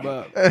warmed them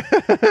up.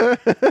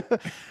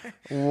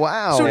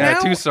 Wow. So Yeah, now-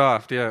 too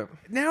soft. Yeah.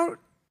 now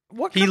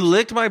what? He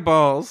licked my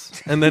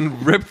balls and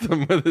then ripped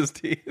them with his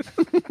teeth.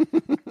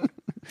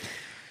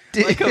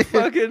 Like a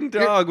fucking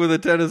dog with a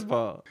tennis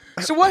ball.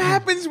 So what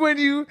happens when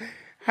you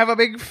have a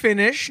big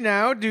finish?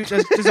 Now,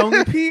 does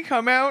only pee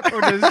come out,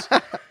 or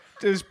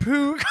does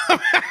poo come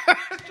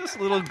out? Just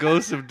little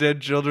ghosts of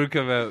dead children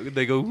come out. And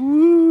they go,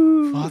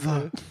 woo.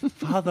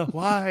 Father,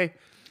 Why?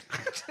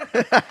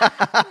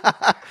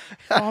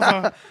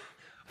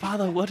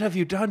 Father, what have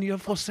you done? You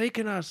have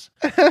forsaken us.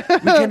 We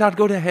cannot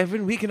go to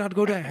heaven. We cannot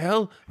go to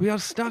hell. We are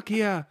stuck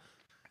here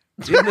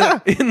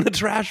in the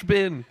trash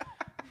bin.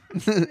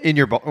 in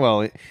your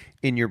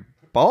in your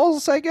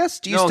balls, I guess.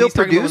 Do you No, still he's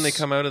talking produce about when they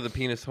come out of the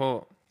penis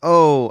hole?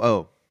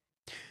 Oh.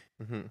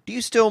 Do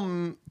you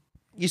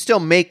still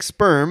make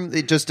sperm?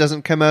 It just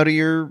doesn't come out of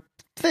your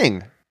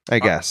thing, I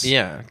guess.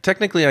 Yeah.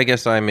 Technically, I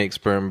guess I make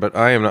sperm, but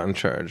I am not in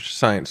charge.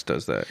 Science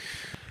does that.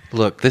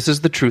 Look, this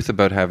is the truth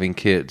about having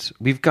kids.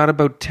 We've got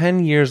about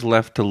 10 years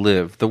left to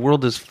live. The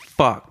world is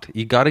fucked.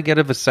 You got to get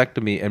a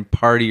vasectomy and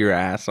party your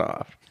ass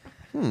off.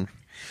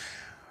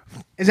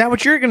 Is that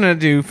what you're gonna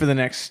do for the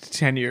next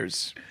 10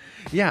 years?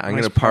 Yeah, I'm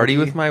Nice going to party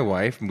party. with my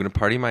wife. I'm going to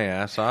party my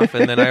ass off.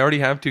 And then I already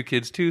have 2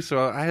 kids, too.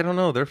 So I don't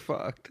know. They're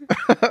fucked.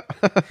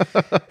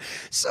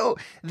 So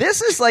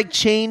this has like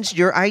changed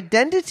your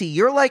identity.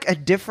 You're like a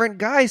different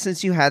guy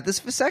since you had this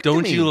vasectomy.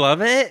 Don't you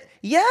love it?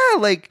 Yeah,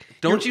 like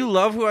Don't you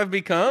love who I've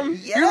become?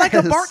 Yes. You're like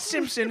a Bart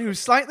Simpson who's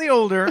slightly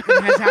older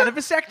and has had a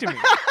vasectomy.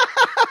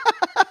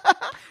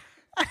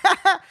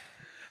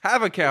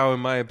 Have a cow, in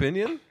my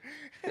opinion.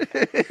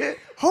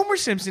 Homer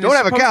Simpson Don't is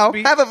have a supposed cow. to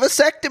be- Have a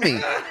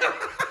vasectomy.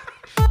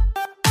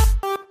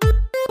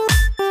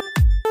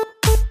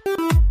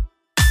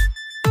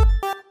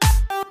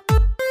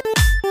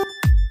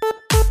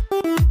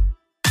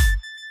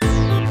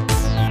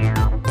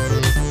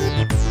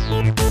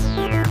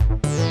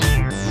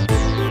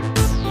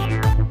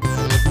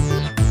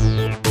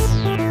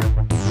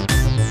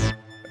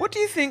 What do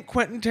you think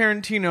Quentin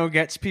Tarantino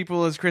gets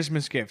people as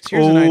Christmas gifts?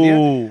 Here's an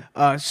idea: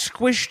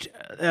 squished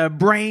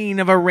brain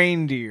of a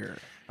reindeer.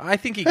 I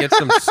think he gets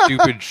some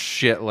stupid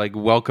shit like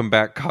Welcome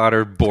Back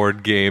Kotter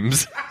board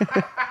games.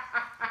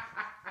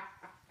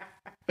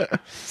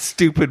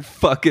 Stupid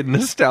fucking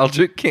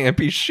nostalgic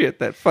campy shit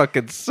that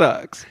fucking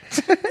sucks.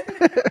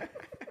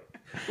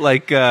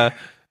 like a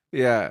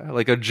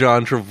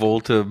John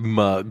Travolta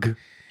mug.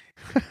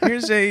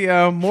 Here's a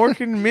Mork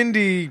and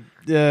Mindy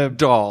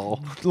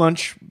Doll.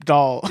 lunch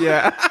doll.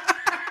 Yeah.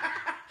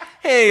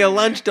 Hey, a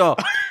lunch doll.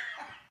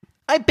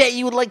 I bet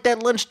you would like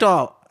that lunch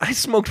doll. I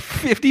smoked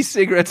 50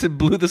 cigarettes and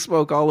blew the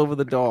smoke all over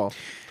the doll.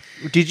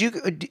 Did you?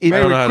 I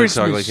don't know how to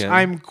talk like him.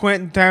 I'm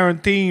Quentin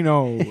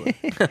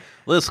Tarantino.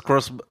 Let's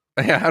cross.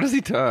 Yeah, how does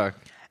he talk?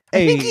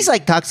 I think he's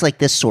like talks like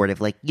this sort of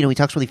like, you know, he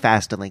talks really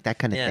fast and like that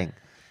kind of Yeah. thing.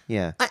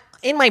 Yeah.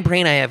 In my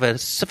brain, I have a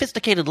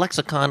sophisticated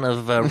lexicon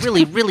of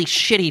really, really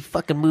shitty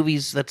fucking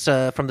movies that's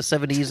from the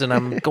 70s, and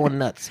I'm going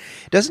nuts.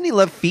 Doesn't he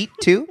love feet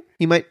too?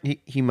 He might.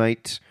 He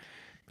might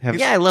have.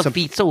 Yeah, I love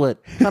feet, so what?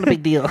 Not a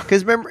big deal.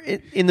 Because remember,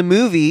 in the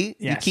movie,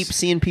 you Yes. keep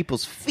seeing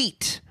people's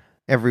feet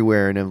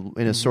everywhere in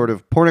a sort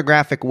of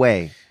pornographic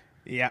way.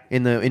 Yeah.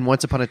 In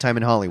Once Upon a Time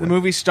in The Hollywood.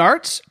 movie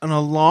starts on a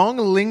long,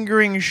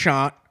 lingering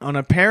shot on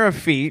a pair of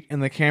feet,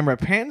 and the camera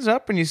pans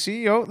up, and you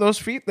see, those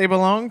feet, they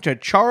belong to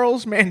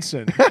Charles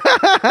Manson.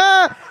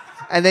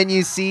 And then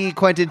you see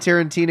Quentin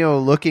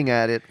Tarantino looking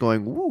at it,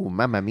 going, "Ooh,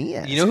 mamma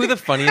mia!" You know who the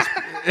funniest?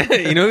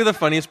 You know who the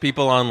funniest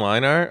people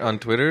online are on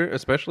Twitter,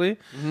 especially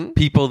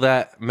people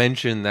that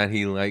mention that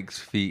he likes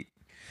feet.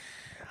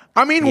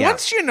 I mean,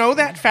 once you know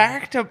that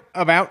fact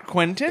about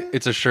Quentin,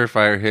 It's a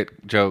surefire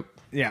hit joke.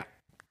 yeah,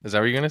 Is that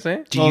what you're gonna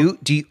say? Do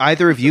you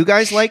either of you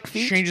guys like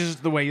feet? changes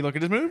the way you look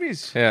at his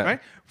movies. Yeah. Right?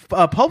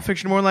 Pulp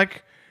Fiction, more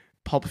like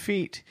Pulp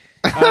Feet.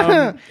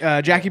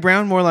 Jackie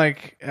Brown, more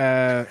like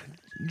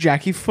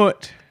Jackie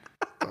Foot.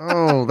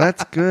 Oh,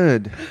 that's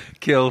good.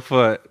 Kill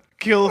foot.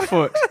 Kill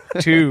Foot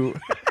 2.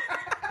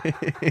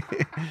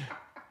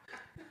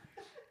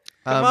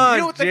 Come on, you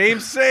know what they-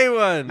 James, say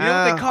one. You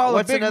know what they call a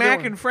what's Big another Mac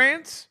one? in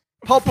France?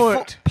 Pulp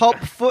Foot. Pulp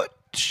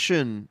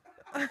Foottion.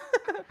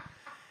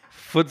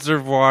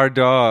 Footservoir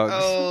dogs.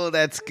 Oh,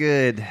 that's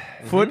good.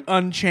 Foot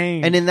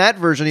Unchained. And in that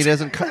version, he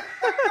doesn't cut.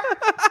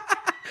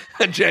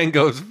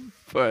 Django's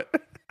foot.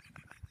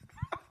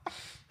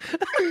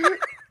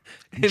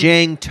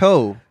 Jang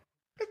Toe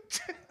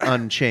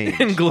Unchained.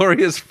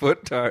 Inglorious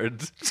foot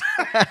tards.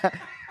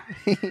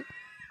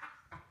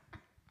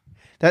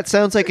 That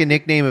sounds like a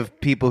nickname of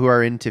people who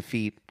are into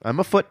feet. I'm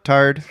a foot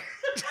tard.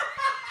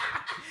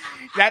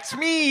 That's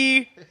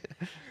me.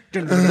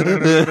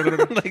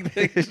 Like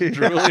they just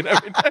drooling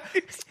every time.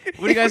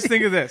 What do you guys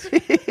think of this?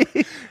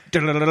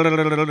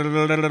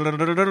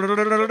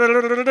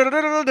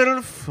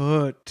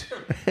 Foot.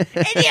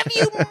 Any of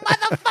you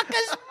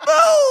motherfuckers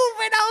move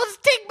and I'll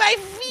take my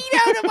feet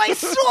out of my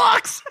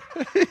socks.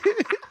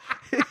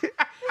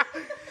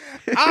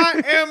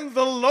 I am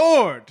the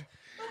Lord.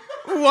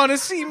 Want to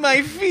see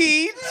my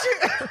feet?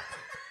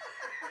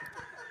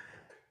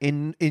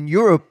 In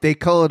Europe, they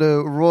call it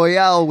a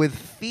royale with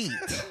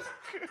feet.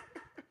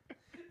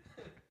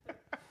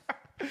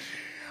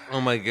 Oh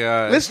my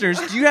god. Listeners,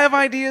 do you have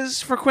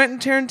ideas for Quentin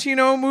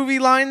Tarantino movie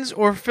lines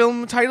or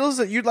film titles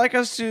that you'd like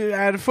us to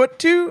add a foot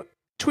to?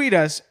 Tweet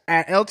us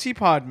at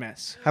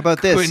LTPodmess. How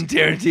about this? Quentin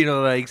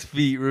Tarantino likes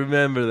feet.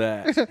 Remember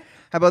that.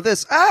 How about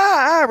this?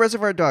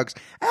 Reservoir Dogs.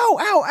 Ow,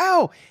 ow,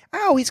 ow.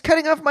 Ow, he's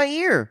cutting off my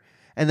ear.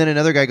 And then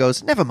another guy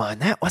goes, never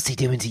mind that. What's he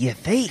doing to your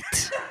feet?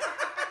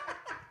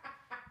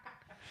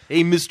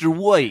 Hey, Mr.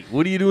 White,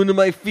 what are you doing to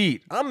my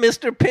feet? I'm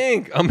Mr.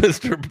 Pink. I'm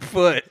Mr.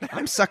 Foot.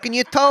 I'm sucking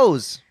your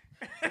toes.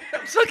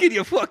 I'm sucking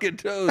your fucking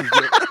toes.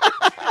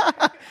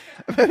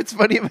 It's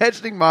funny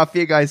imagining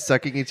mafia guys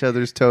sucking each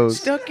other's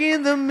toes. Stuck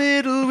in the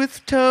middle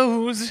with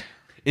toes.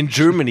 In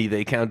Germany,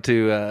 they count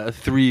to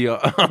 3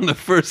 on the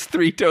first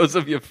 3 toes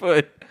of your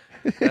foot.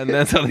 And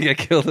that's how they get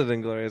killed in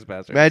Inglourious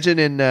Basterds. Imagine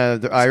in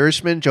The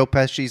Irishman, Joe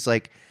Pesci's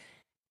like,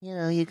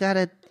 you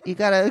gotta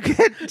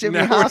get Jimmy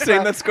Now we're Hoffa.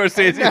 saying that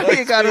Scorsese Now likes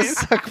you gotta feet.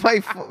 suck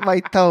my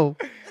toe.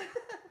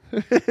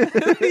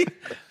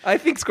 I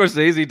think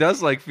Scorsese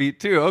does like feet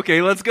too.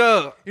 Okay, let's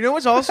go. You know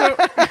what's also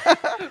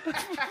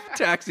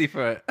Taxi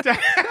foot.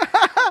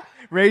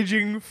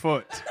 Raging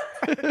Foot.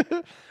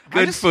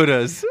 Good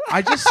footas.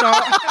 I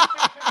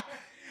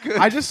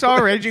just saw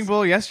Raging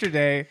Bull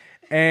yesterday,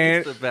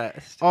 and It's the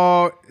best.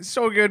 oh, it's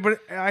so good. But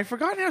I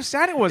forgot how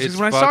sad it was because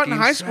It's when I saw it in fucking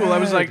high school, I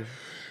was sad. like,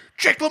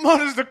 Jake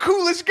LaMotta's the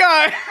coolest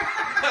guy.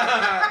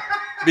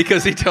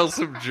 Because he tells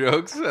some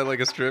jokes at like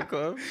a strip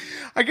club.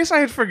 I guess I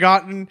had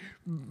forgotten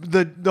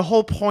the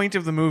whole point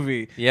of the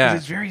movie. 'Cause Yeah.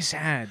 it's very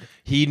sad.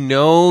 He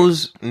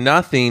knows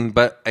nothing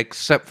but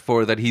except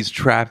for that he's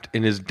trapped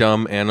in his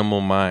dumb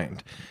animal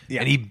mind.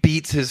 Yeah. And he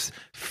beats his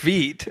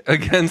feet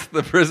against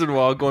the prison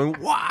wall going,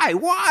 why?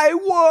 Why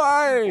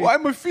are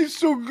my feet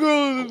so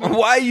good?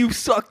 Why are you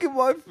sucking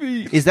my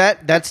feet?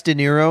 That's De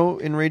Niro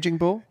in Raging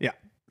Bull? Yeah.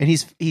 And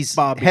he's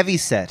Bobby. heavy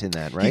set in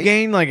that, right? He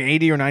gained like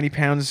 80 or 90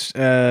 pounds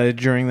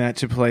during that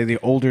to play the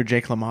older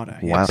Jake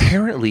LaMotta. Wow.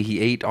 Apparently he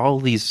ate all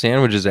these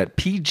sandwiches at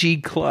PG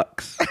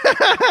Clucks.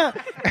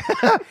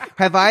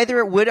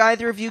 Would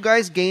either of you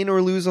guys gain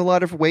or lose a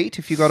lot of weight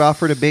if you got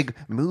offered a big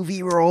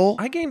movie role?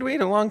 I gained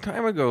weight a long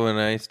time ago and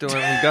I still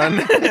haven't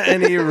gotten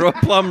any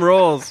plum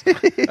rolls.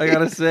 I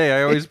gotta say,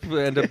 I always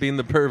end up being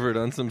the pervert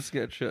on some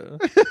sketch show.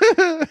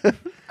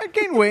 I'd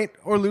gain weight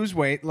or lose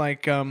weight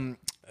like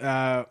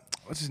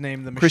what's his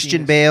name? The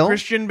Christian Machinist. Bale?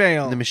 Christian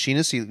Bale. The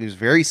Machinist, he was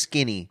very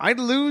skinny. I'd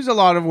lose a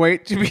lot of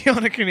weight to be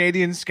on a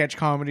Canadian sketch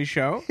comedy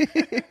show.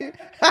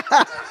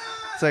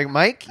 It's like,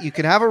 Mike, you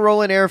can have a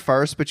role in Air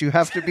Farce, but you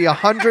have to be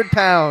 100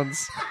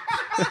 pounds.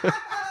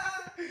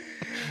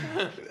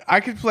 I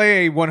could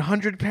play a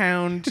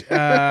 100-pound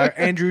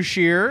Andrew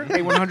Scheer, a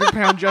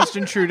 100-pound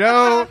Justin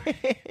Trudeau.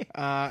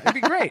 It'd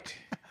be great.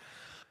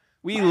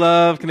 We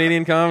love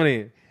Canadian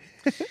comedy.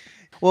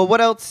 Well,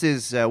 what else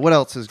is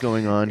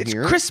going on It's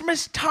here?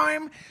 Christmas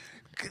time.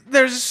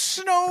 There's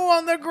snow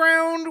on the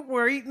ground.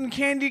 We're eating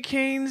candy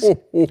canes.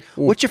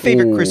 What's your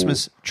favorite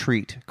Christmas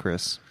treat,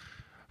 Chris?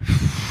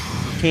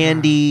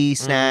 Candy,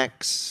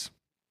 snacks,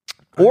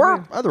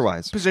 or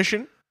otherwise?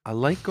 Position. I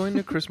like going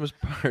to Christmas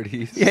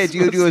parties. Yeah, do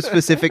you do a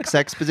specific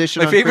sex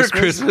position My on favorite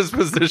Christmas?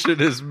 Christmas position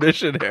is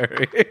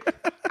missionary.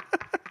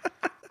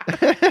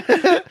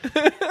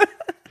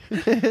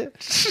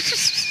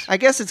 I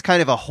guess it's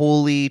kind of a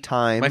holy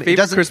time. My It favorite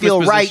doesn't Christmas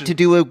feel right position- to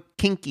do a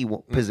kinky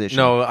position.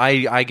 No,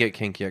 I get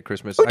kinky at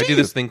Christmas. I do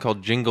this thing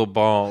called jingle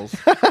balls,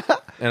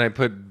 and I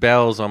put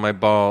bells on my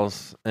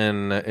balls,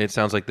 and it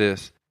sounds like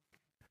this.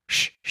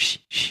 Shh, shh,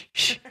 shh,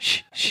 shh,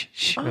 shh, shh,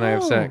 shh, and I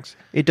have sex.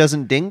 It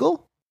doesn't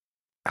dingle?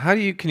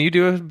 Can you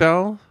do a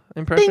bell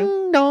impression?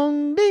 Ding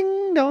dong,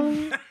 ding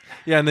dong.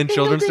 Yeah, and then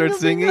children start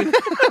singing.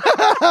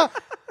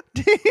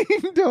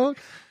 Ding dong.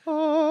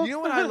 Oh, You know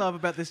what I love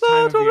about this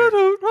time of year?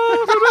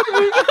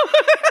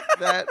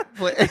 that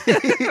play.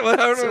 So what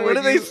do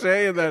when they you-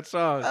 say in that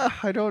song?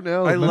 I don't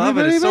know. I love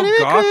it. It's so Merry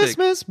gothic.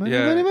 Christmas, Merry,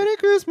 Yeah. Merry, Merry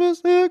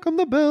Christmas. Here come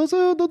the bells.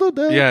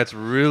 Yeah, it's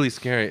really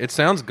scary. It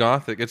sounds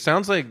gothic. It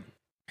sounds like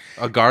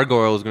a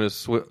gargoyle is going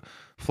to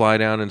fly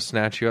down and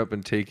snatch you up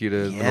and take you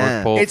to the Yeah.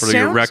 North Pole It for your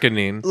sounds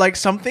reckoning. like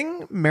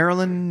something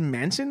Marilyn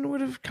Manson would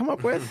have come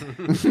up with.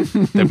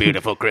 The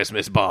beautiful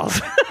Christmas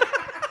balls.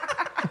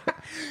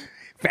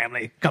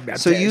 Family, come down.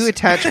 So you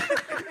attach.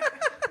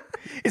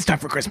 It's time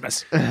for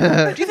Christmas. Do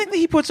you think that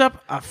he puts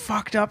up a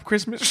fucked up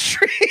Christmas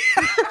tree?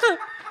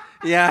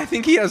 Yeah, I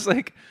think he has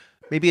like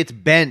Maybe it's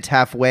bent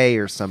halfway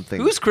or something.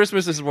 Whose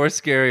Christmas is more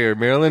scarier,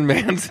 Marilyn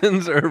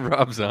Manson's or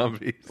Rob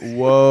Zombie's?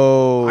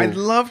 Whoa. I'd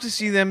love to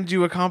see them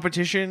do a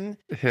competition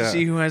to Yeah.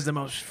 see who has the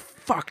most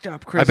fucked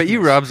up Christmas. I bet you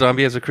Rob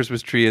Zombie has a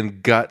Christmas tree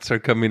and guts are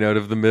coming out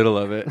of the middle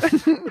of it.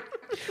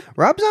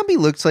 Rob Zombie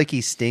looks like he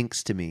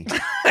stinks to me.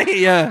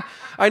 Yeah,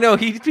 I know.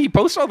 He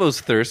posts all those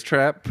thirst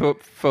trap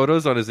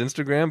photos on his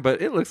Instagram,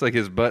 but it looks like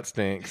his butt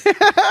stinks.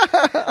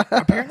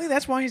 Apparently,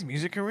 that's why his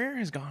music career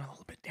has gone a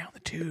little bit down the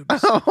tubes.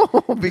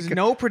 Because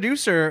no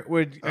producer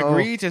would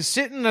agree to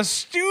sit in a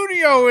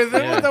studio with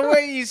him with the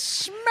way he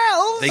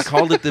smells. They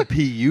called it the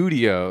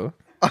Pudio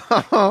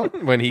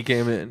when he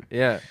came in.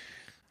 Yeah.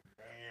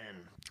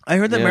 I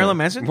heard that Yeah. Marilyn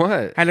Manson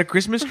What? had a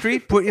Christmas tree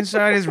put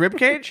inside his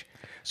ribcage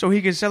so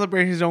he could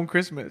celebrate his own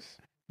Christmas.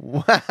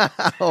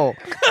 Wow.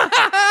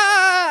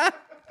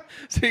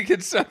 So he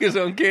could suck his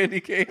own candy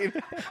cane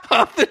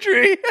off the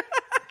tree.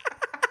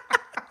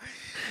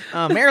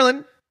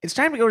 Marilyn, it's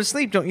time to go to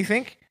sleep, don't you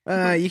think?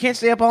 You can't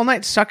stay up all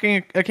night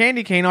sucking a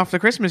candy cane off the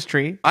Christmas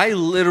tree. I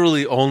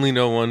literally only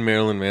know one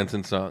Marilyn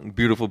Manson song,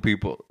 Beautiful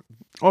People.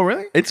 Oh,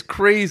 really? It's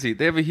crazy.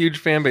 They have a huge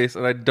fan base,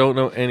 and I don't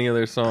know any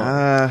other song.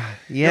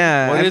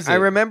 Yeah. What is I it?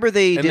 remember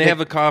they And did they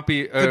have a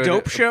copy. The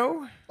Dope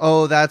Show?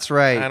 Oh, that's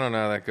right. I don't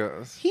know how that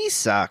goes. He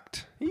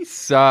sucked. He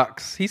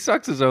sucks. He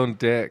sucks his own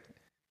dick.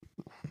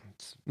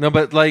 No,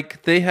 but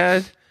like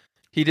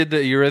he did the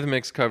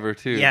Eurythmics cover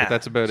too. Yeah. But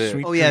that's about it.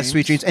 Sweet Oh yeah, Dreams.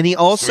 Sweet Dreams. And he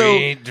also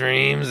Sweet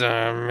dreams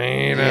are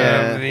made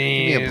Yeah, of give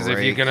me a these, if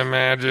break. you can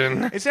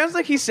imagine. It sounds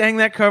like he sang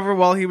that cover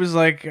while he was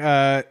like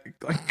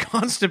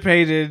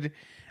constipated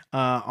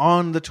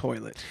on the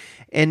toilet.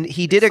 and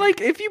he did It's like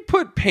if you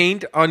put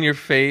paint on your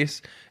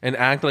face and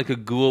act like a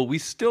ghoul, we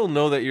still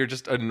know that you're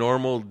just a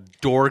normal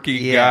dorky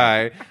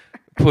Yeah. guy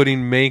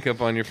putting makeup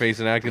on your face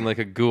and acting like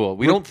a ghoul.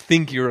 We don't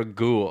think you're a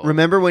ghoul.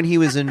 Remember when he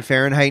was in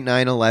Fahrenheit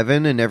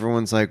 9/11 and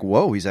everyone's like,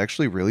 "Whoa, he's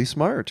actually really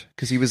smart."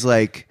 Cuz he was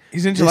like,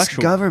 He's "This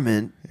intellectual.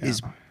 government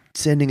is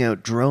sending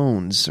out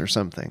drones or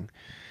something."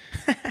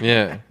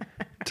 Yeah.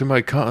 To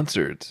my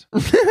concerts.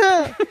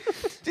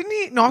 Didn't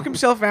he knock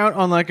himself out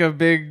on like a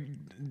big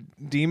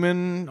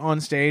demon on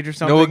stage or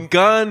something? No, a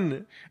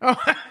gun. Oh.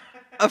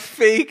 A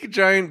fake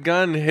giant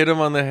gun hit him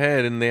on the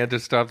head and they had to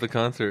stop the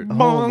concert. Oh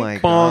Bonk, my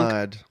bonk.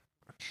 god.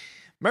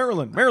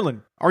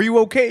 Marilyn, are you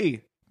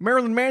okay?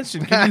 Marilyn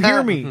Manson, can you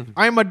hear me?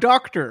 I'm a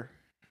doctor.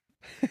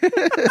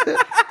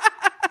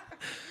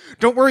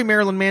 Don't worry,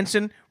 Marilyn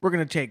Manson. We're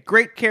going to take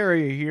great care of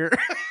you here.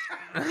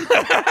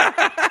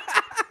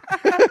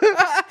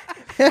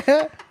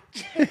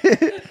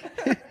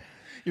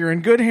 You're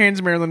in good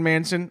hands, Marilyn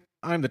Manson.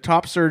 I'm the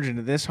top surgeon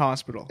of this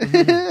hospital.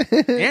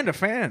 And a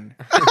fan.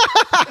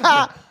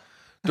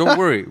 Don't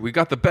worry, we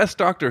got the best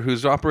doctor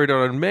who's operated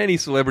on many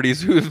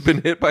celebrities who have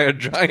been hit by a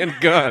giant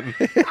gun.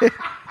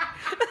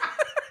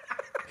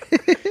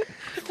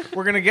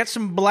 We're going to get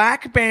some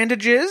black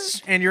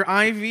bandages, and your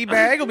IV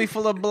bag will be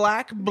full of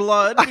black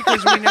blood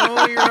because we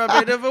know you're a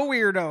bit of a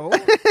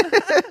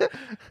weirdo.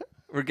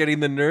 We're getting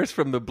the nurse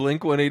from the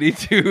Blink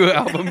 182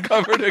 album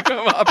cover to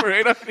come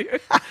operate on you.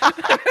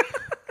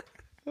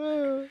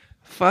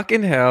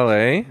 Fucking hell,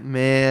 eh?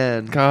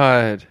 Man.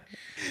 God.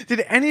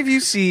 Did any of you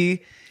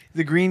see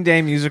the Green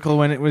Day musical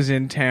when it was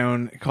in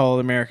town called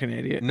American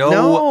Idiot?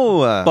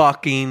 No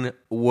fucking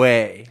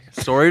way.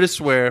 Sorry to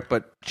swear,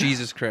 but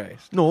Jesus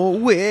Christ. No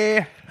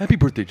way. Happy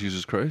birthday,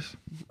 Jesus Christ.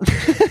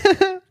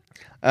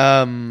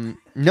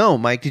 No,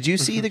 Mike, did you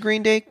see the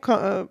Green Day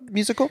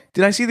musical?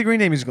 Did I see the Green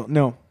Day musical?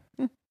 No.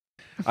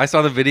 I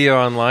saw the video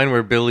online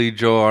where Billy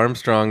Joe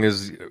Armstrong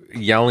is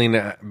yelling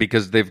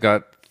because they've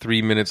got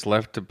 3 minutes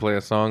left to play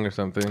a song or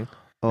something.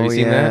 Have you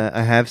seen that?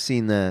 I have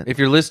seen that. If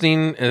you're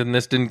listening and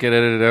this didn't get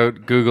edited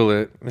out, Google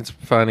it. It's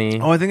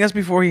funny. Oh, I think that's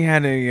before he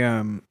had he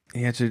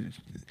had to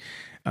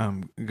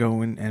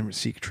go in and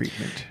seek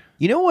treatment.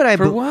 You know what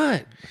For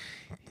what?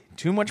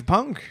 Too much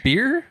punk.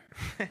 Beer?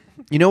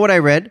 You know what I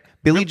read?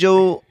 Billy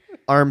Joe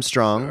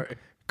Armstrong, Sorry.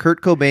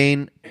 Kurt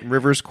Cobain,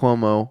 Rivers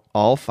Cuomo,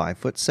 all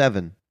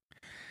 5'7".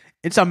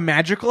 It's a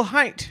magical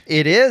height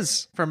It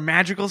is. for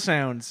magical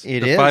sounds.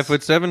 It The is.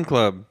 5'7"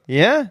 club.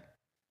 Yeah.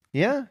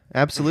 Yeah,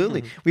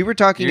 absolutely. We were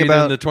talking You're either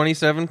about in the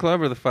 27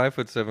 club or the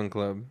 5'7"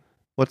 club.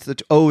 what's the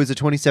is the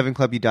 27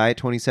 club you die at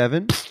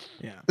 27?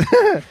 Yeah.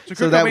 So, So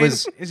Kurt that Cobain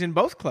was- is in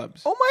both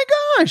clubs. Oh my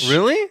gosh.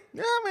 Really?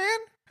 Yeah, man.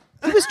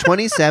 He was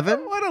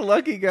 27? What a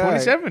lucky guy.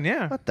 27,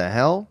 yeah. What the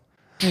hell?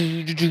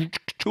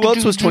 Who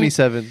else was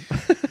 27?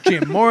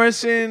 Jim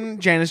Morrison,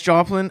 Janis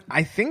Joplin,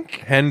 I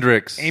think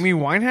Hendrix. Amy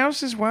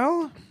Winehouse as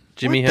well.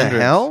 Jimi What the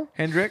Hendrix. hell?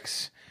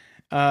 Hendrix.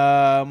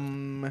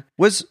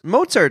 Was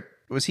Mozart,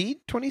 was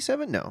he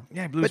 27? No.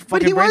 Yeah, he blew his But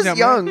fucking he brains was out,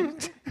 young. man.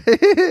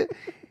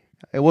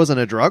 It wasn't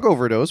a drug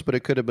overdose, but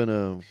it could have been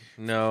a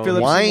No.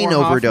 Philip wine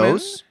Seymour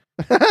overdose.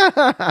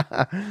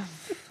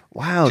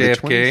 Wow, the JFK.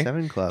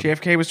 27 club.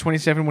 JFK was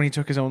 27 when he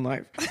took his own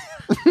life.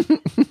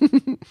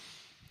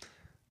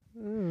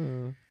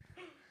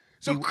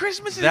 So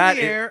Christmas is That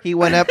in the air. He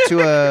went up to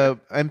a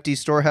empty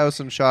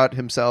storehouse and shot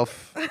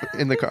himself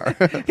in the car.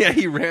 Yeah,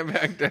 he ran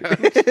back down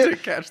to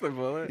catch the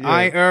bullet.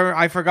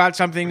 I forgot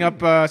something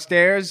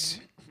upstairs.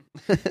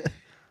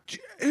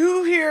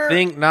 Who here?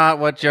 Think not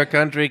what your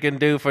country can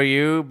do for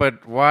you,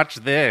 but watch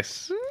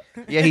this.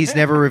 Yeah, he's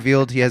never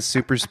revealed he has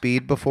super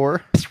speed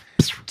before.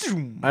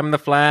 I'm the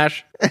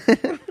Flash.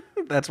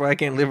 That's why I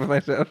can't live with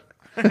myself.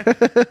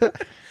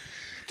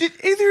 Did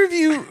either of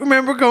you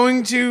remember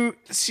going to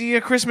see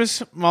a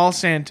Christmas mall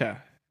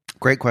Santa?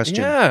 Great question.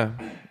 Yeah,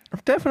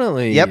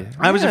 definitely. Yep.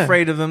 I was Yeah.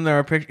 afraid of them. There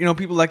are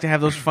people like to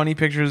have those funny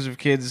pictures of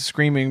kids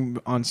screaming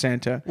on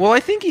Santa. Well, I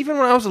think even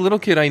when I was a little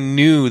kid, I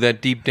knew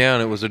that deep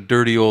down it was a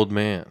dirty old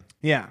man.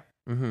 Yeah.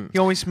 He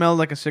always smelled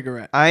like a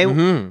cigarette. I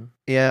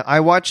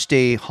watched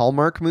a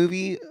Hallmark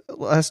movie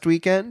last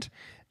weekend,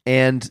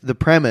 and the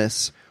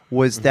premise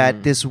was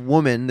that this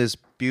woman, this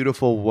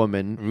beautiful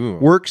woman,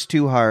 works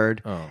too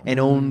hard and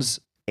owns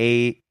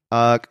a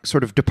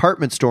sort of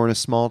department store in a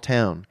small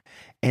town.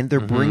 And they're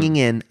bringing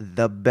in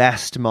the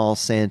best mall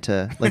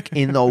Santa like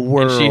in the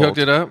world. And she hooked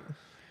it up?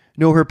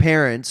 No, her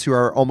parents, who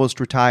are almost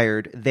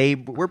retired,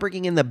 we're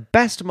bringing in the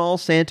best mall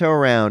Santa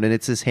around, and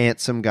it's this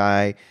handsome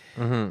guy.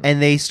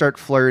 And they start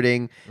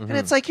flirting. And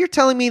it's like, you're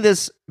telling me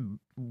this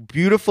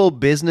beautiful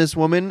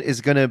businesswoman is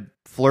going to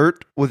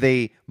flirt with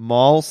a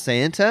mall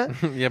Santa?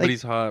 Yeah, but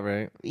he's hot,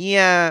 right?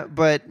 Yeah,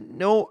 but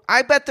no,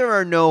 I bet there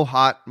are no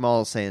hot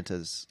mall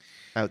Santas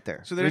out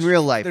there So in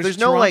real life. there's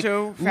no like,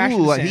 Toronto fashion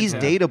ooh, he's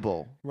Santa.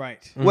 dateable.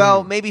 Right.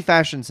 Well, maybe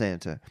fashion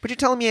Santa. But you're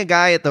telling me a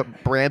guy at the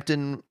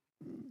Brampton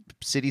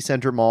City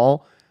Center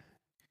Mall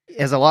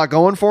has a lot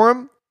going for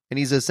him, and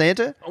he's a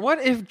Santa? What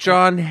if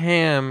John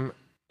Hamm,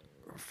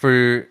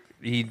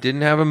 he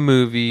didn't have a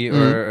movie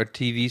or a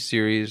TV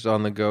series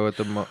on the go at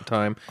the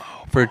time,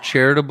 for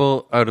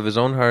charitable, out of his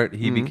own heart,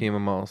 he became a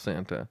mall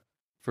Santa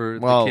for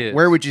the kids.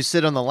 Where would you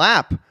sit on the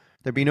lap?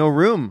 There'd be no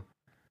room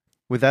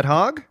with that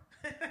hog.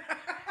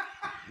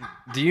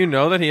 Do you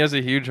know that he has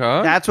a huge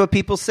hog? That's what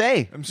people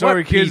say. I'm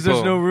sorry, What kids. There's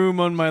people? no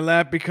room on my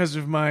lap because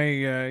of my,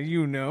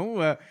 you'll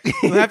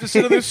have to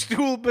sit on the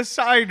stool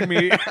beside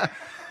me.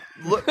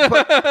 Look,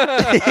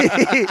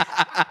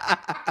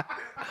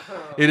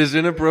 It is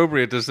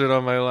inappropriate to sit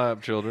on my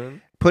lap,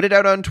 children. put it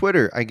out on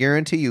Twitter. I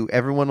guarantee you,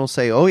 everyone will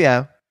say, "Oh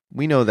yeah,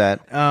 we know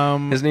that."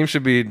 His name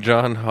should be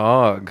John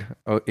Hogg.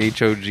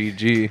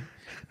 Hoggg.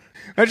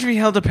 Imagine if he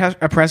held a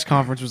press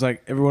conference, was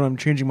like, everyone, I'm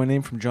changing my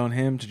name from John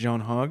Hamm to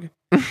John Hogg.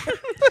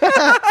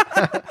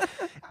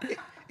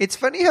 It's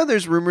funny how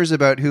there's rumors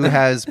about who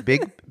has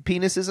big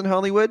penises in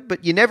Hollywood,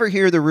 but you never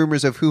hear the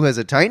rumors of who has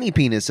a tiny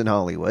penis in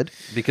Hollywood.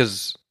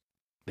 Because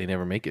they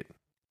never make it.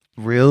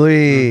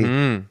 Really?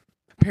 Mm.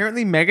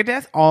 Apparently,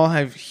 Megadeth all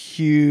have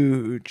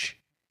huge,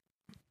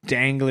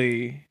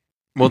 dangly.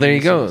 Well, there you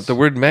go. penises. The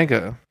word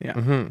mega.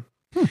 Yeah.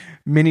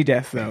 Mini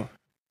Death, though.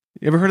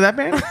 You ever heard of that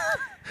band?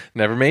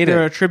 Never made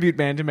They're it. a tribute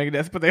band to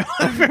Megadeth, but they all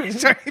have very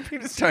tiny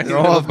penises. They're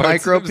all have Bart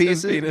micro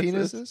Simpson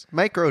penises?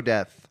 Micro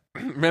death.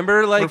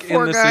 Remember, We're like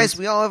four in the guys, Simps-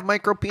 we all have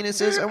micro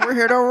penises, and we're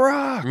here to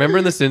rock. Remember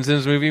in the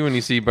Simpsons movie when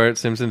you see Bart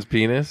Simpson's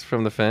penis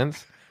from the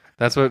fence?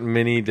 That's what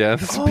mini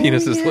Death's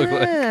penises look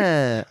like.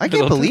 Yeah. I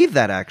can't Little- believe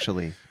that,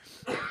 actually.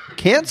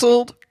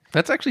 Canceled.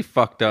 That's actually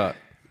fucked up.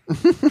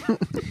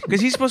 Because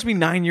he's supposed to be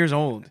 9 years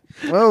old.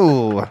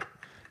 Whoa.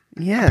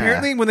 Yeah.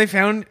 Apparently, when they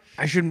found,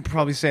 I shouldn't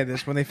probably say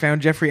this, when they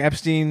found Jeffrey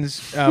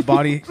Epstein's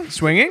body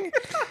swinging,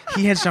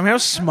 he had somehow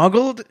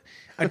smuggled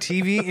a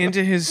TV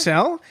into his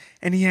cell,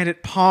 and he had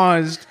it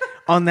paused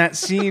on that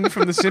scene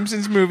from the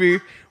Simpsons movie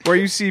where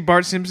you see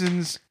Bart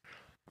Simpson's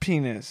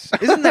penis.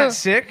 Isn't that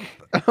sick?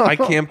 I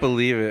can't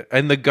believe it.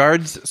 And the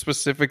guards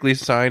specifically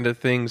signed a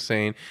thing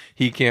saying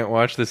he can't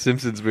watch the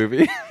Simpsons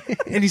movie.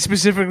 And he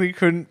specifically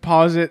couldn't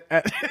pause it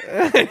at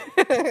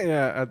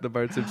Yeah, at the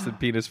Bart Simpson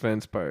penis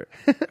fence part.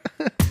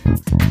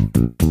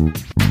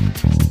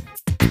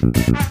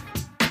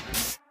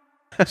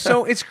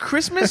 So it's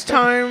Christmas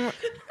time.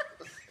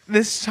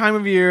 This time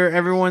of year,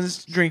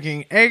 everyone's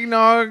drinking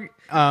eggnog.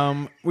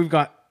 We've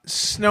got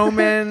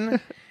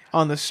snowmen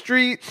on the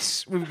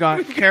streets. We've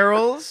got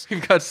carols.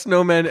 We've got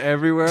snowmen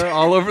everywhere,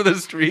 all over the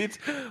streets,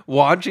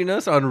 watching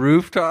us on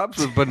rooftops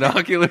with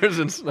binoculars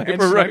and sniper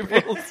And sniper-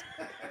 rifles.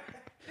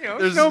 You know,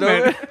 There's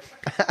snowmen.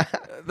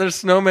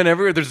 There's snowmen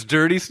everywhere. There's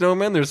dirty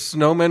snowmen. There's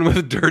snowmen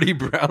with dirty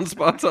brown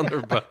spots on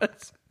their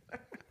butts.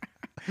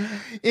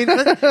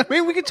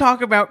 Maybe we could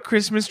talk about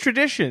Christmas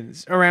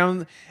traditions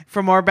around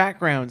from our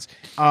backgrounds.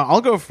 I'll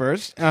go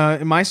first.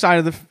 In my side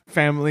of the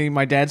family,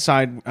 my dad's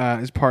side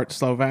is part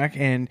Slovak,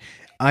 and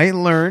I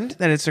learned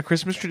that it's a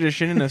Christmas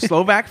tradition in a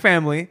Slovak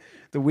family.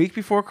 The week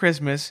before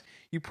Christmas,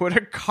 you put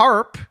a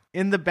carp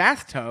in the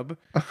bathtub,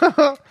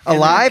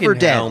 Alive or Fucking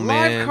dead? hell,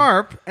 man. live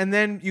carp, and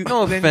then you.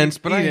 No then offense,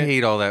 you but I eat it.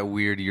 hate all that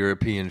weird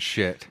European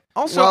shit.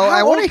 Also, Well, how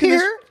I old wanna can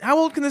this- hear- How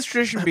old can this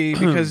tradition be?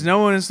 Because no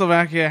one in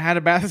Slovakia had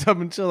a bathtub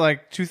until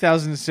like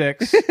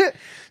 2006.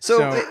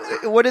 So,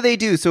 what do they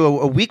do? So,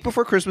 a week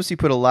before Christmas, you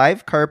put a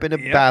live carp in a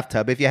Yep.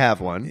 bathtub if you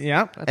have one.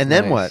 Yeah. And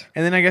then nice. what?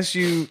 And then I guess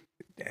you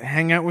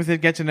hang out with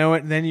it, get to know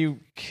it, and then you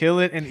kill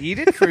it and eat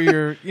it for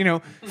your,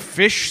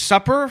 fish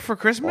supper for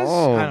Christmas. I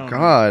Oh, don't know.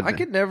 God. I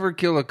could never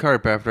kill a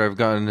carp after I've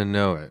gotten to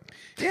know it.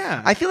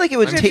 Yeah. I feel like it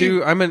would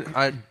taste. I'm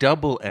a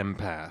double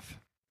empath.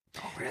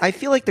 I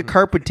feel like the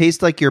carp would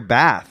taste like your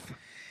bath.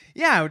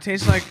 Yeah, it would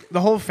taste like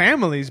the whole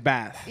family's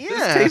bath. This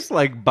Yeah. tastes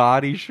like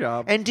Body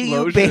Shop. And do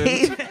you lotion.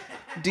 bathe?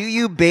 Do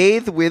you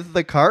bathe with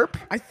the carp?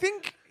 I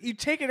think you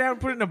take it out and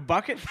put it in a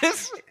bucket.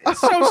 It's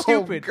so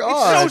stupid.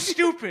 God. It's so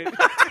stupid.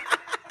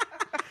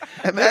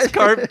 This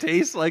carp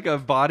tastes like a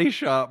Body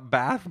Shop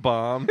bath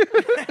bomb.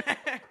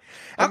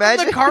 How come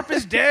Imagine- the carp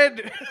is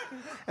dead?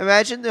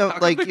 Imagine the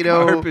The you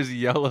know carp is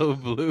yellow,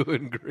 blue,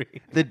 and green.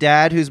 the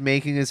dad who's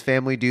making his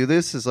family do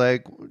this is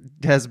like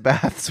has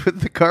baths with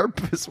the carp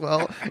as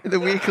well in the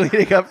week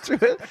leading up to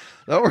it.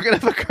 Oh, we're gonna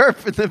have a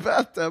carp in the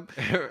bathtub.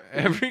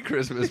 Every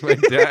Christmas, my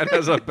dad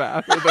has a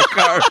bath with a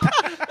carp.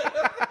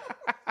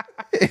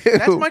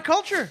 That's Ew. my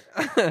culture.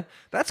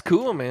 That's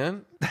cool,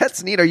 man.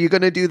 That's neat. Are you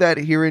gonna do that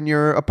here in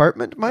your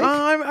apartment, Mike?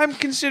 I'm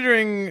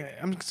considering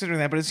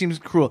that, but it seems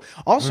cruel.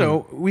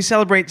 Also, we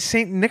celebrate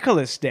St.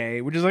 Nicholas Day,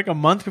 which is like a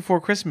month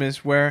before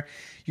Christmas, where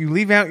you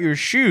leave out your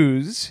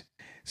shoes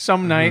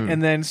some night,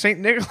 and then St.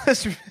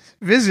 Nicholas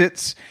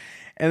visits,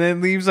 and then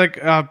leaves like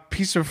a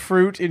piece of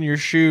fruit in your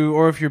shoe,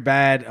 or if you're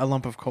bad, a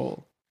lump of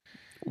coal.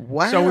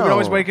 Wow. So we would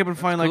always wake up and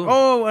find like, cool.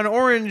 oh, an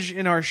orange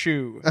in our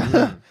shoe.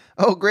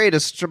 Oh, great!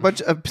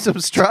 Bunch of some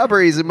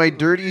strawberries in my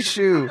dirty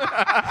shoe.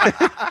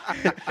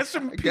 That's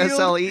some Guess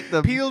I'll eat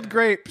them. peeled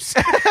grapes.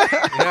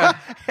 Yeah.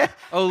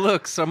 Oh,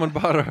 look, someone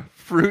bought a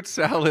fruit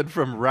salad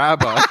from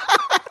Rabba.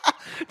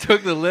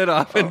 Took the lid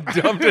off and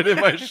dumped it in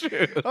my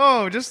shoe.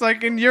 Oh, just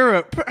like in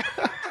Europe.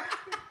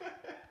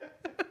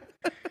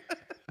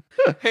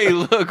 Hey,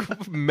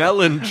 look,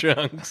 melon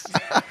chunks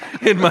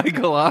in my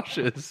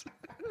galoshes.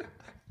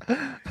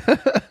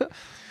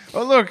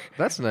 Oh, look.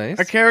 That's nice.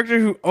 A character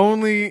who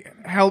only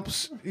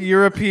helps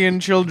European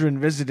children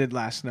visited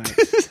last night.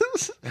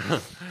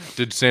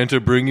 Did Santa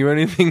bring you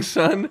anything,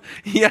 son?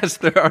 Yes,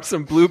 there are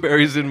some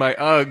blueberries in my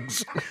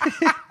Uggs.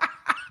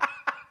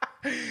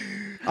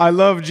 I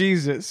love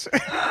Jesus.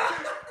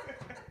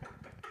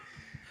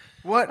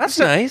 What? That's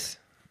nice.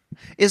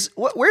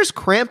 Where's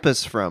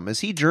Krampus from? Is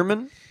he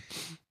German?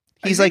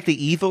 He's like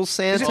the evil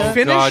Santa. it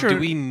Finnish God, or- do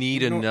we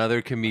need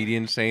another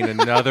comedian saying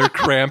another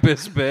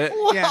Krampus bit?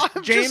 Yeah,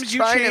 I'm James, just you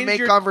trying to changed make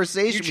your-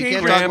 conversation. you We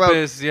can't changed talk about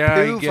Krampus, yeah,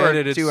 I poo get for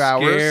it. It's 2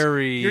 hours.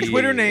 scary. Your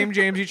Twitter name,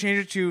 James, you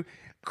changed it to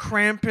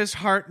Krampus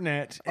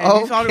Hartnett. And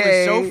you thought it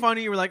was so Okay.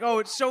 funny. You were like, oh,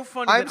 it's so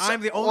funny I'm that so-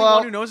 I'm the only well,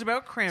 one who knows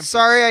about Krampus.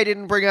 Sorry, I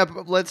didn't bring up.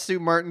 Let's do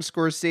Martin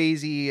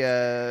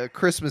Scorsese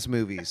Christmas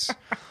movies.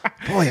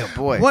 Boy, oh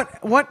boy.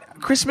 What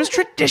Christmas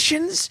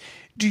traditions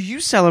do you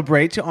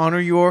celebrate to honor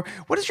your...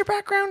 What is your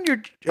background?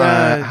 Your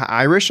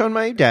Irish on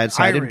my dad's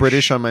side and Irish.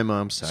 British on my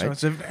mom's So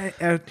side.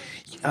 it's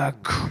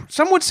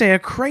some would say a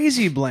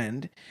crazy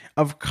blend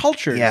of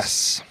cultures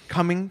Yes.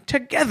 coming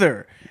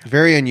together.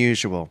 Very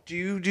unusual. Do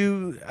you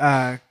do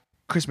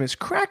Christmas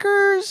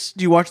crackers?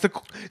 Do you watch the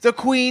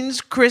Queen's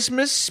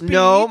Christmas speech?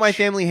 No, my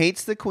family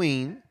hates the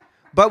Queen,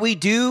 but we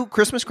do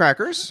Christmas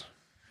crackers.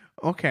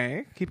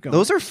 Okay, keep going.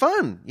 Those are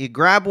fun. You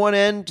grab one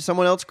end,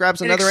 someone else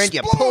grabs another end,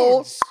 you pull,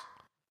 explodes.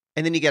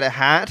 and then you get a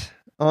hat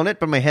on it,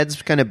 but my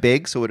head's kind of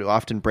big, so it would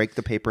often break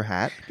the paper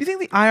hat. Do you think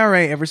the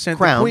IRA ever sent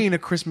Crown. the Queen a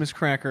Christmas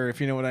cracker, if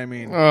you know what I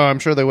mean? Oh, I'm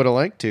sure they would have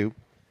liked to.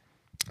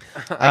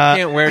 I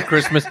can't wear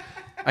Christmas.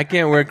 I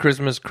can't wear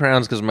Christmas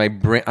crowns because my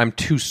brain. I'm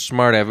too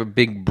smart. I have a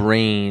big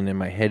brain, and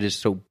my head is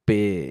so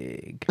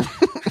big.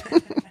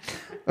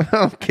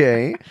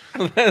 Okay.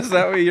 Is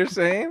that what you're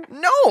saying?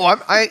 No,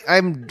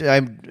 I'm.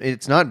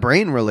 It's not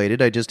brain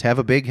related. I just have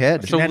a big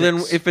head. So then,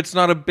 Genetics. if it's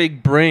not a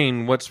big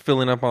brain, what's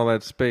filling up all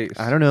that space?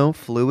 I don't know.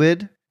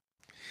 Fluid.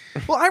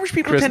 Well, Irish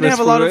people tend to Christmas have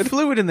a lot of fluid?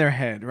 fluid in their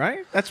head, right?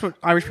 That's what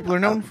Irish people are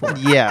known for.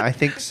 Yeah, I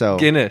think so.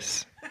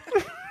 Guinness.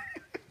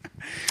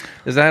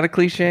 Is that a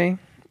cliche?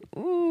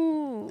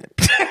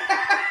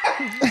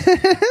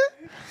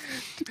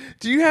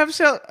 Do you have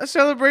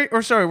celebrate?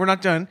 Or sorry, we're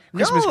not done.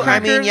 Christmas No,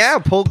 crackers. I mean, yeah,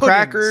 pulled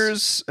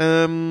puddings, crackers.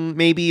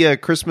 Maybe a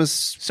Christmas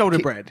soda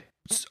bread.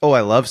 Oh,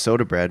 I love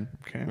soda bread.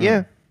 Okay.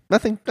 Yeah,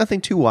 nothing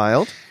too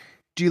wild.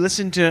 Do you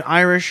listen to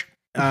Irish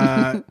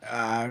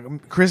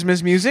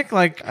Christmas music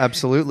like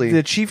Absolutely.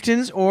 the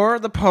Chieftains or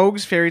the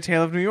Pogues' Fairy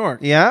Tale of New York?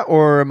 Yeah,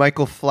 or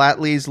Michael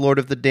Flatley's Lord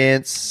of the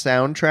Dance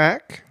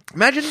soundtrack.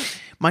 Imagine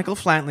Michael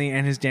Flatley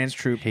and his dance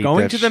troupe Hate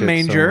going that to the shit so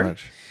manger,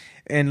 much.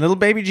 and little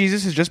baby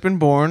Jesus has just been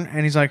born,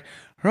 and he's like,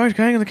 "All right,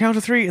 gang, on the count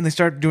of 3," and they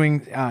start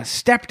doing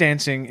step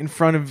dancing in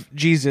front of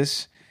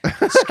Jesus,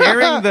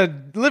 scaring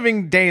the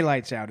living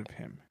daylights out of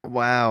him.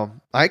 Wow,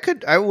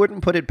 I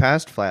wouldn't put it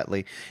past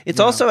Flatley. It's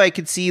also I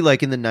could see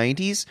like in the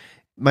 90s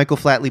Michael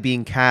Flatley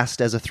being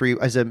cast as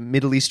a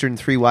Middle Eastern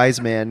three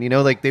wise man. You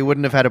know, like they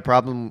wouldn't have had a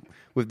problem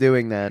with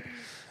doing that.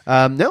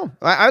 No,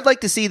 I'd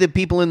like to see the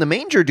people in the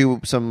manger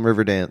do some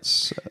river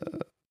dance,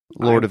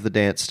 Lord of the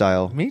Dance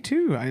style. Me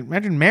too. I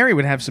imagine Mary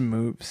would have some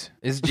moves.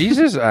 Is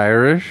Jesus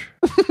Irish?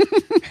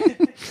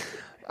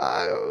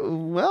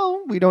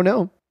 Well, we don't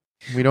know.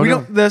 We don't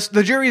know.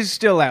 The jury is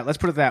still out. Let's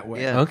put it that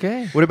way. Yeah.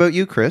 Okay. What about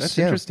you, Chris? That's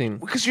Yeah. interesting.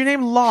 Because your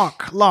name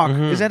Locke.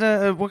 Is that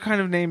a what kind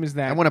of name is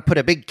that? I want to put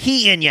a big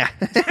key in you.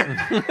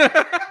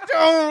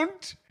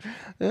 Don't.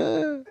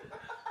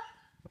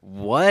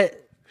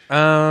 What?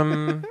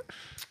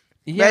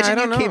 Yeah, I Imagine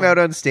don't you came know. out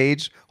on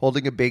stage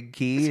holding a big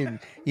key and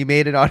you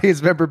made an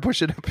audience member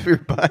push it up your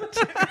butt.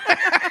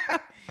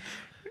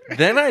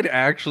 Then I'd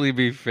actually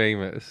be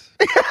famous.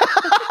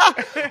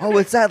 Oh,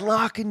 it's that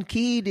lock and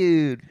key,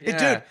 dude.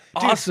 Yeah.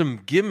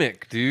 Awesome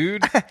gimmick,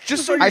 dude.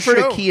 Just so you I've heard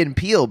show. of key and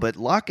peel, but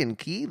lock and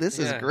key, this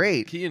is Yeah.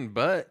 great. Key and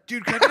butt.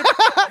 Dude, can I get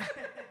a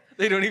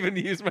They don't even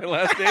use my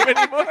last name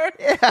anymore.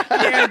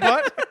 can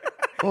butt?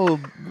 Oh,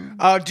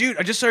 Dude,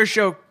 I just saw your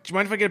show. Do you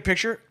mind if I get a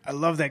picture? I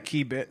love that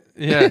key bit.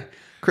 Yeah.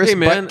 Chris hey,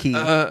 man,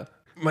 Buttkey.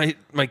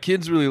 my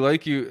kids really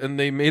like you, and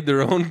they made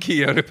their own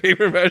key out of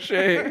paper mache.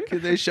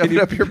 Can they shove it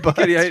up your butt?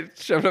 Can I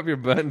shove it up your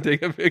butt and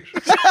take a picture?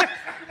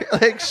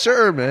 Like,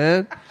 sure,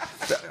 man.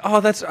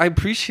 Oh, I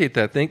appreciate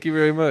that. Thank you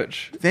very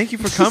much. Thank you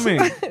for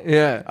coming.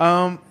 Yeah.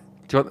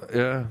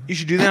 Yeah. You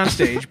should do that on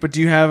stage. But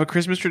do you have a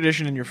Christmas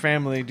tradition in your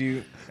family? Do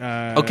you?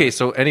 Okay,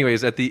 so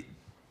anyways, at the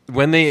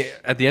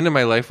end of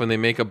my life, when they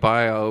make a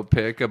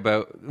biopic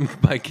about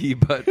my key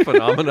butt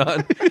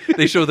phenomenon,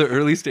 they show the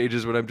early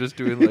stages when I'm just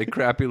doing like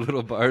crappy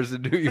little bars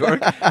in New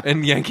York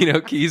and yanking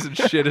out keys and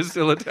shit is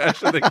still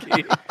attached to the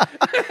key.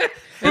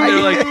 And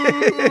they're like,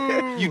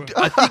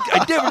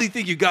 I definitely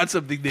think you got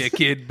something there,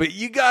 kid, but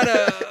you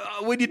gotta,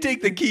 when you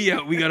take the key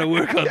out, we gotta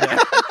work on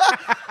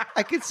that.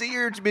 I could see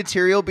your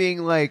material being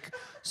like,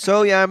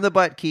 so yeah, I'm the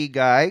butt key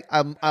guy.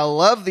 I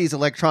love these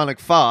electronic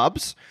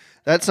fobs.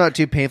 That's not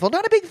too painful.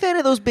 Not a big fan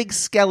of those big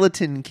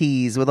skeleton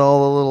keys with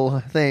all the little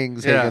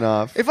things Yeah. hanging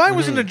off. If I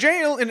was in a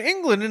jail in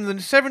England in the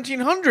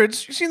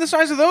 1700s, you seen the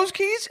size of those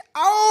keys?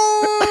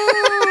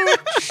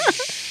 Oh!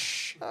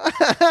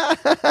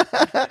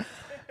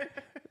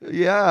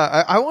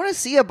 Yeah, I want to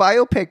see a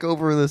biopic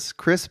over this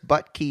Chris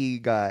Butt key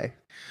guy.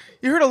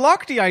 You heard of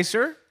Locke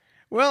de-icer?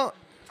 Well,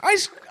 I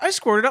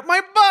squirted up my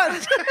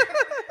butt.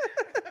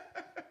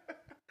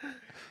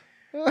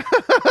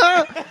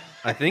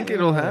 I think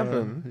it'll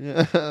happen.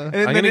 And I'm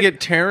then gonna get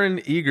Taron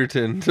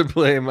Egerton to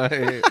play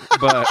my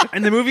butt.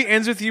 And the movie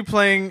ends with you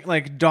playing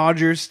like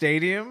Dodger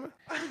Stadium,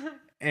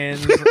 and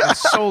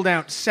it's sold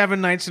out 7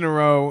 nights in a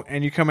row.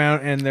 And you come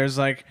out and there's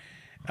like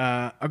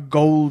a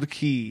gold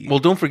key. Well,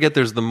 don't forget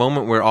there's the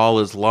moment where all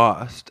is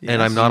lost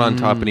and I'm not on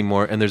top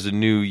anymore, and there's a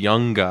new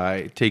young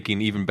guy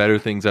taking even better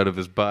things out of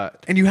his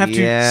butt. And you have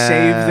to Yeah.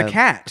 save the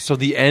cat. So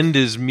the end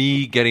is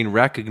me getting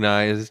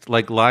recognized,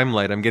 like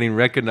Limelight. I'm getting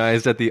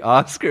recognized at the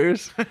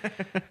Oscars.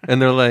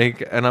 And they're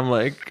like, and I'm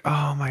like,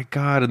 oh my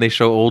God. And they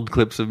show old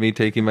clips of me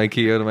taking my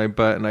key out of my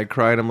butt, and I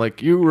cried. I'm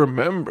like, you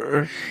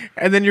remember?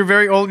 And then you're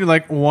very old. You're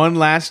like, one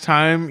last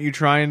time you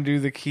try and do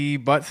the key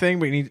butt thing,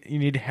 but you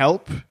need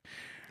help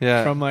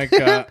Yeah. from like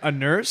a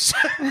nurse.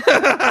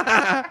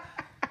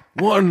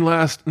 One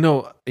last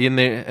no, and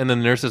then the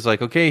nurse is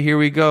like, "Okay, here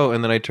we go."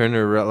 And then I turn to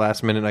her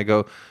last minute and I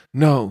go,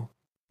 "No,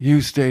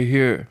 you stay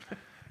here."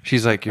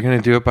 She's like, "You're gonna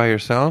do it by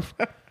yourself."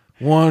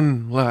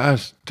 One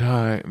last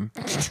time,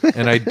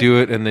 and I do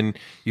it, and then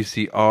you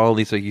see all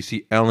these, like you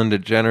see Ellen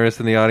DeGeneres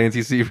in the audience,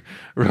 you see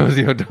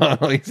Rosie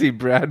O'Donnell, you see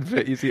Brad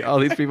Pitt, you see all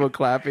these people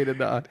clapping in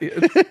the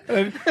audience.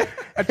 And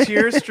a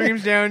tear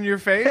streams down your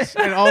face,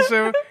 and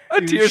also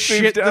A you tear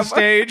streams shit down the my-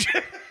 stage.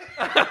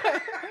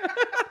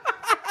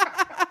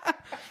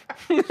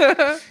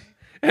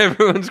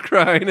 Everyone's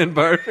crying and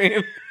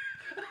barfing.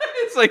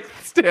 It's like,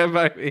 Stand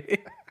By Me.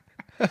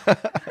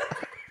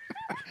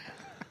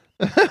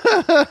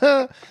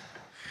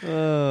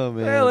 Oh,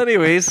 man. Well,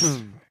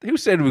 anyways, who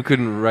said we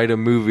couldn't write a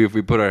movie if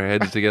we put our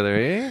heads together,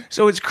 eh?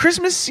 So it's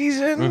Christmas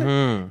season.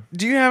 Mm-hmm.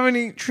 Do you have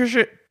any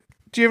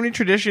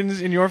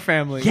traditions in your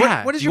family?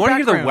 Yeah. What is you your want to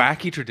hear the background?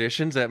 wacky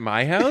traditions at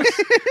my house?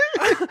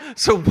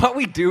 So what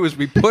we do is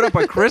we put up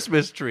a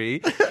Christmas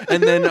tree,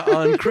 and then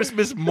on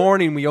Christmas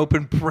morning we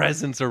open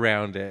presents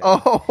around it.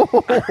 Oh,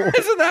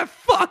 Isn't that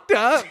fucked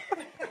up?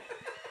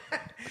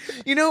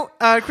 You know,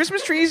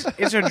 Christmas trees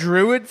is a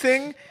druid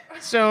thing.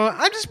 So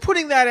I'm just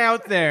putting that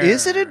out there.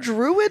 is it a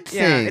druid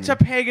thing? Yeah, it's a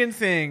pagan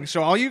thing.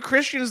 So all you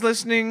Christians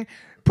listening,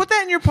 put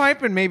that in your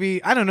pipe and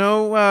maybe, I don't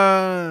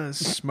know,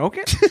 smoke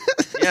it?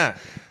 Yeah.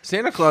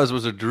 Santa Claus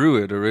was a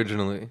druid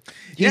originally.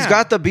 He's Yeah.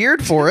 got the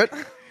beard for it.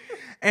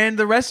 And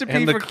the recipe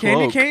And the for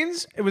candy cloak.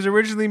 canes, it was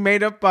originally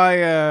made up by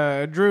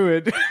a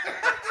druid.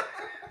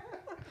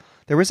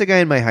 There was a guy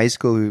in my high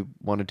school who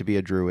wanted to be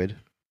a druid.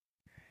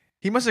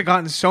 He must have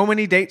gotten so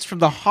many dates from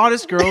the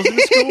hottest girls in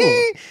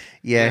school.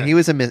 Yeah, he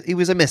was a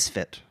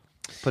misfit.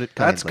 Put it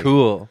kindly. That's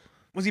cool.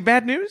 Was he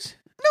bad news?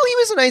 No, he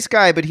was a nice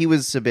guy, but he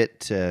was a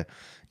bit, a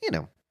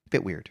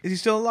bit weird. Is he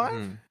still alive?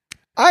 Mm.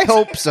 I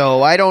hope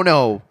so. I don't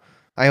know.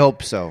 I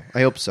hope so.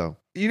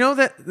 You know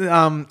that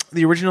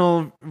the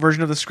original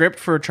version of the script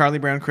for Charlie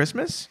Brown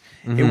Christmas,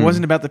 Mm-hmm. it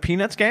wasn't about the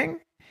Peanuts gang.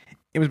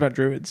 It was about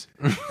druids.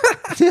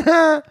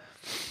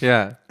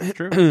 Yeah.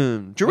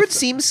 True. Druids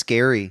seem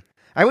scary.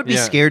 I would be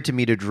Yeah. scared to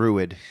meet a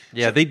druid.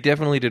 Yeah, they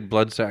definitely did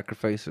blood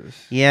sacrifices.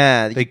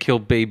 Yeah. They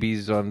killed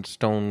babies on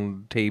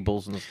stone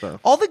tables and stuff.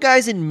 All the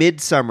guys in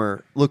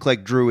Midsummer look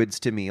like druids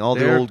to me. All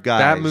the They're- old guys.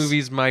 That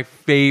movie's my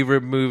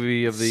favorite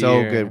movie of the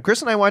so year. good.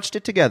 Chris and I watched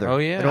it together. Oh,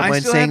 yeah. I don't I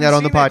mind still saying that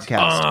on haven't the seen it.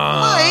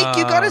 podcast. Mike,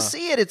 you got to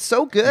see it. It's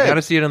so good. You got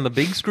to see it on the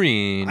big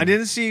screen. I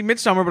didn't see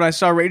Midsummer, but I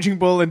saw Raging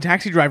Bull and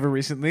Taxi Driver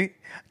recently.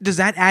 Does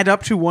that add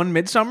up to one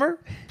Midsummer?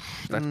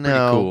 That's No.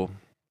 pretty cool.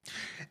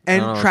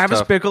 And Oh, it's Travis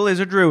tough. Bickle is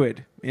a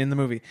druid in the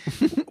movie.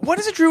 What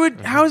is a druid?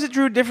 How is a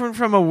druid different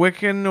from a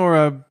Wiccan or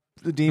a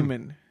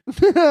demon?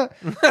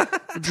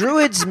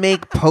 Druids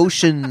make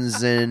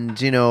potions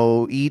and,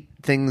 eat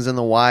things in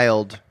the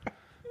wild.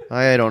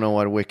 I don't know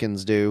what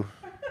Wiccans do.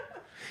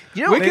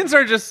 Wiccans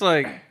are just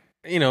like,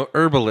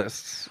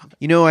 herbalists.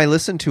 I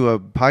listened to a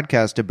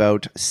podcast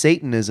about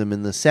Satanism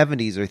in the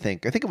 70s, I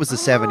think. I think it was the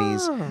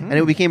 70s. And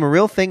it became a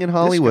real thing in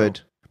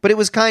Hollywood. But it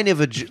was kind of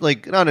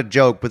not a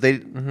joke, but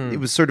it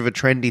was sort of a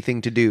trendy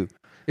thing to do.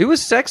 It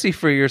was sexy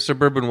for your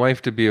suburban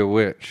wife to be a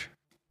witch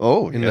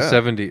Oh, in the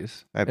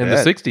 70s. I In the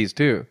bet. 60s,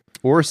 too.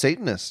 Or a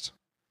Satanist.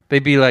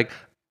 They'd be like,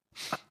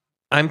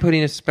 I'm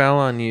putting a spell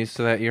on you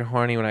so that you're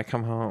horny when I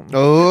come home.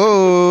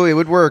 Oh, it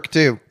would work,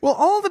 too. Well,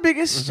 all the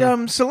biggest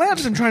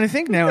celebs, I'm trying to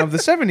think now, of the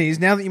 70s,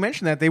 now that you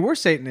mention that, they were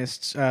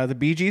Satanists. The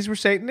Bee Gees were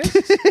Satanists.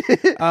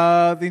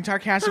 The entire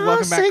cast of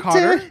Welcome Back,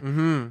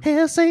 Kotter.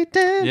 Hail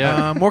Satan.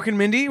 Yeah. Mork and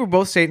Mindy were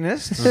both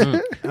Satanists.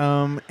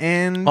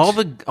 And all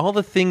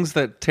the things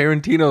that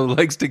Tarantino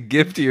likes to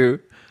gift you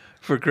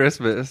for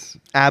Christmas.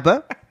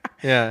 ABBA.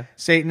 Yeah.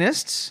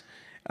 Satanists.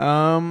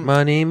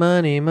 Money,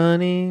 money,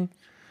 money.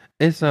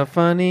 It's not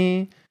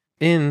funny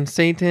in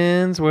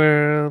Satan's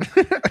world.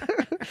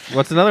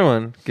 What's another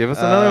one? Give us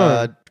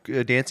another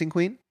one. Dancing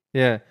Queen.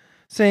 Yeah.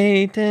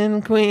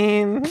 Satan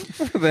Queen.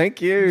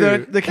 Thank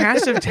you. The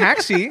cast of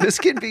Taxi. This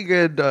could be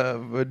good.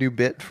 A new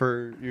bit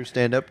for your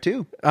stand-up,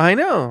 too. I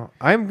know.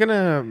 I'm going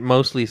to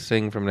mostly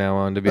sing from now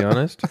on, to be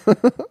honest.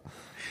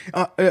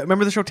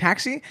 Remember the show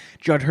Taxi?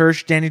 Judd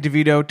Hirsch, Danny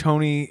DeVito,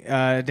 Tony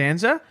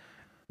Danza.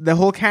 The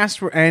whole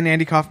cast and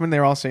Andy Kaufman,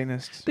 they're all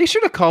Satanists. They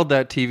should have called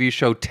that TV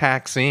show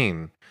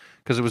Taxing,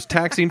 because it was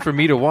taxing for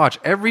me to watch.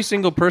 Every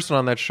single person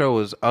on that show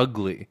was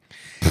ugly.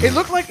 It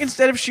looked like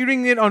instead of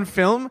shooting it on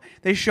film,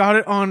 they shot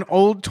it on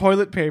old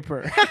toilet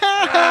paper.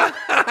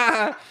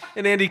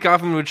 And Andy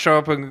Kaufman would show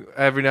up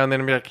every now and then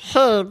and be like,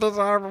 Hey,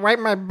 wipe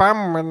my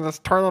bum with this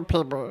toilet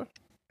paper.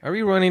 are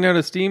we running out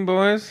of steam,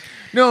 boys?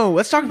 No,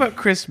 let's talk about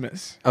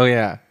Christmas. Oh,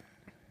 yeah.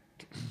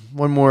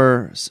 One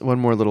more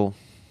little...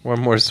 One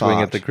more swing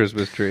Thought. at the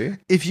Christmas tree.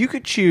 If you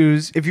could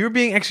choose, if you were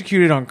being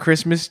executed on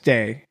Christmas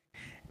Day,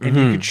 and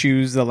you could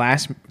choose the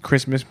last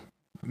Christmas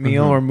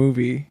meal or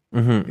movie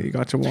that you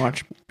got to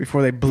watch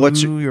before they blew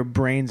What's your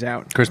brains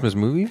out. Christmas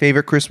movie?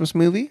 Favorite Christmas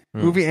movie?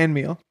 Movie and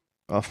meal.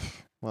 Oh,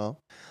 well,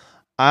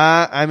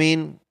 I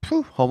mean,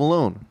 Home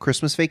Alone,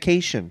 Christmas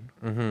Vacation.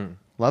 Mm-hmm.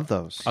 Love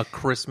those. A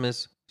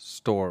Christmas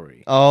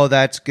Story. Oh,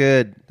 that's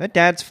good. That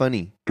dad's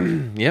funny.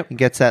 Yep. He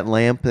gets that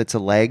lamp that's a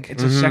leg.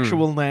 It's a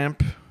sexual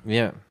lamp.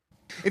 Yeah.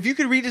 If you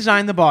could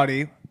redesign the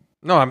body,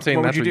 No, I'm saying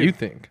What would that's you what do? you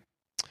think.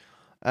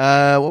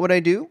 What would I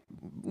do?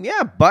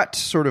 Yeah, butt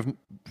sort of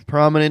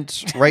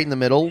prominent right in the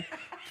middle,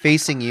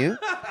 facing you.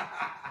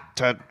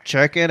 To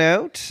check it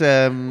out.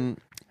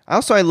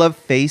 Also, I love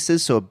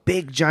faces, so a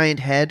big giant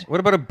head.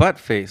 What about a butt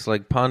face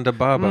like Panda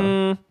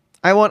Baba?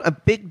 I want a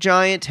big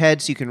giant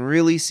head so you can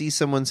really see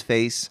someone's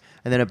face,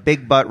 and then a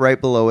big butt right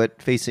below it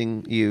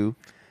facing you,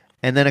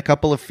 and then a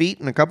couple of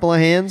feet and a couple of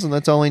hands, and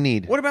that's all I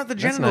need. what about the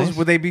That's genitals? nice.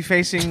 Would they be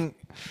facing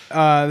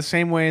the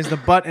same way as the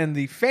butt and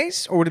the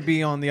face, or would it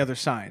be on the other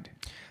side?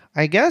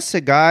 I guess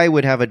a guy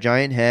would have a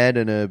giant head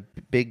and a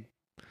big...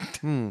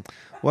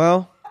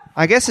 Well,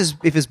 I guess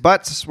if his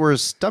butt's where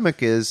his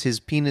stomach is, his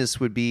penis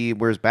would be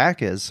where his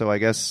back is, so I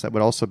guess that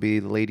would also be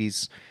the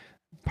lady's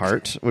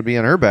part, would be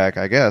on her back,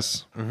 I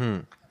guess. Mm-hmm.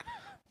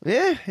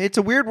 Yeah, it's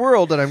a weird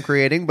world that I'm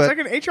creating, It's but like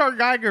an H.R.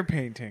 Geiger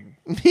painting,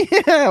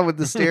 yeah, with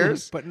the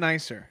stairs. but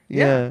nicer.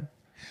 Yeah.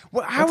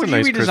 Well, how That's would a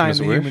you nice redesign Christmas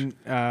the wish.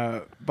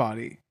 human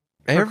body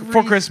Every-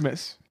 for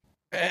Christmas?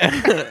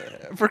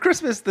 For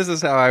Christmas, this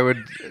is how I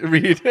would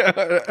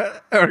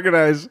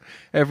organize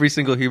every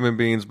single human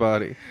being's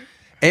body.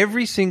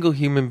 Every single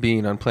human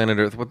being on planet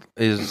Earth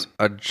is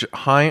a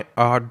giant,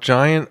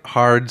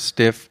 hard,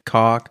 stiff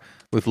cock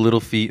with little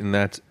feet, and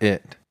that's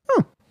it.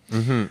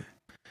 Reminds me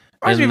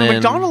And of a then-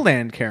 McDonald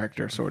Land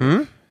character, sort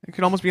of. It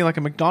could almost be like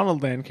a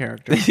McDonald Land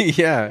character.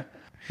 Yeah.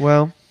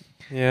 Well,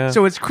 Yeah.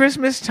 So it's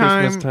Christmas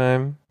time. Christmas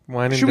time.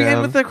 Winding Should we down.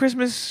 end with a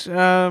Christmas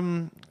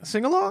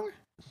sing along?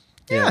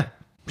 yeah,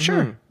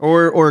 sure.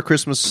 Or a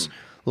Christmas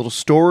little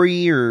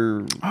story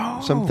or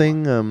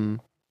something.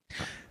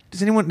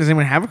 Does anyone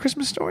have a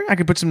Christmas story? I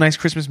could put some nice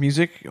Christmas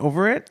music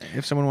over it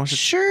if someone wants to.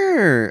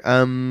 Sure.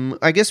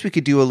 I guess we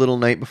could do a little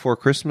night before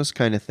Christmas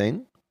kind of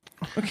thing.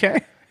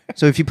 Okay.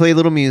 So if you play a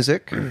little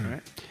music,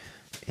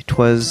 it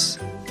was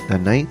the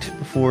night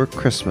before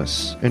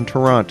Christmas in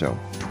Toronto,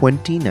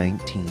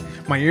 2019.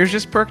 My ears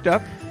just perked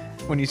up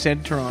when you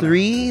said Toronto.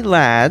 3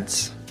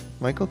 lads,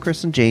 Michael,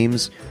 Chris, and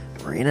James,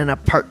 were in an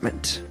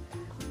apartment.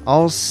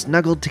 all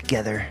snuggled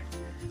together,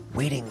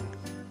 waiting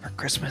for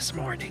Christmas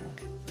morning.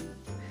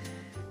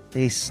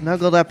 They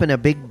snuggled up in a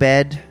big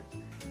bed,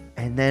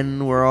 and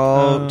then we're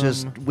all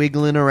just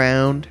wiggling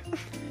around.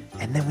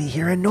 And then we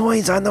hear a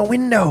noise on the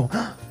window.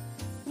 Oh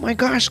my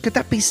gosh, could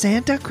that be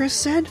Santa? Chris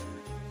said.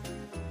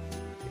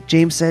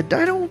 James said,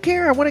 I don't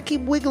care. I want to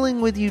keep wiggling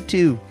with you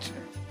two.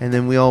 And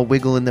then we all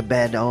wiggle in the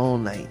bed all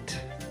night.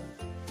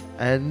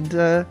 And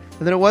then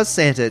it was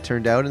Santa, it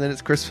turned out. And then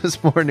it's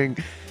Christmas morning,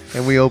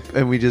 and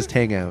we just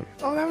hang out.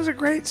 Oh, that was a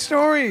great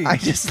story. I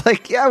just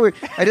like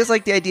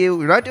the idea.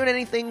 We're not doing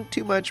anything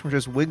too much. We're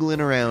just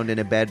wiggling around in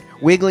a bed,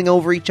 wiggling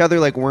over each other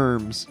like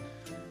worms.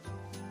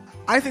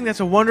 I think that's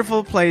a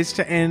wonderful place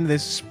to end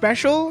this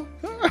special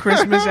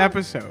Christmas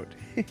episode.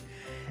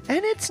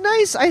 And it's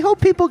nice. I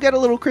hope people get a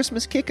little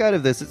Christmas kick out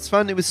of this. It's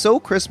fun. It was so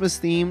Christmas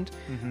themed,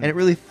 and it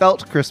really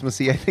felt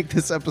Christmassy, I think,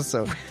 this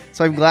episode.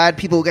 So I'm glad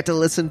people get to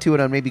listen to it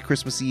on maybe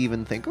Christmas Eve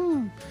and think,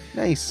 oh,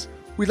 nice.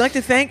 We'd like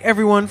to thank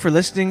everyone for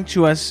listening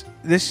to us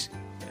this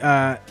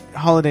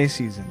holiday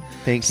season.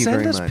 Thank you Send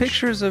very us much.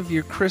 pictures of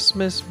your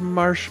Christmas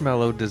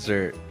marshmallow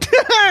dessert.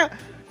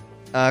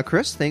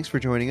 Chris, thanks for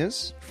joining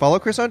us. Follow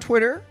Chris on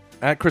Twitter,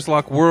 At Chris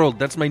Locke World.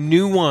 That's my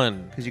new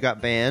one. because you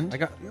got banned. I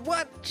got...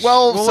 What?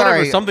 Well, sorry.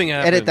 Whatever. Something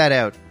happened. Edit that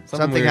out.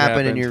 Something weird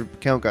happened and happened. your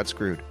account got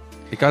screwed.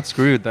 It got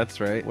screwed. That's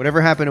right.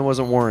 Whatever happened, it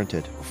wasn't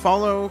warranted.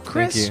 Follow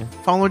Chris, Thank you.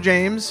 follow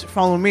James,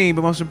 follow me,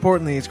 but most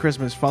importantly, it's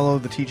Christmas. Follow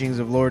the teachings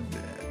of Lord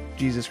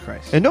Jesus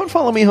Christ. And don't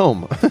follow me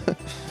home.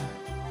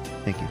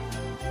 Thank you.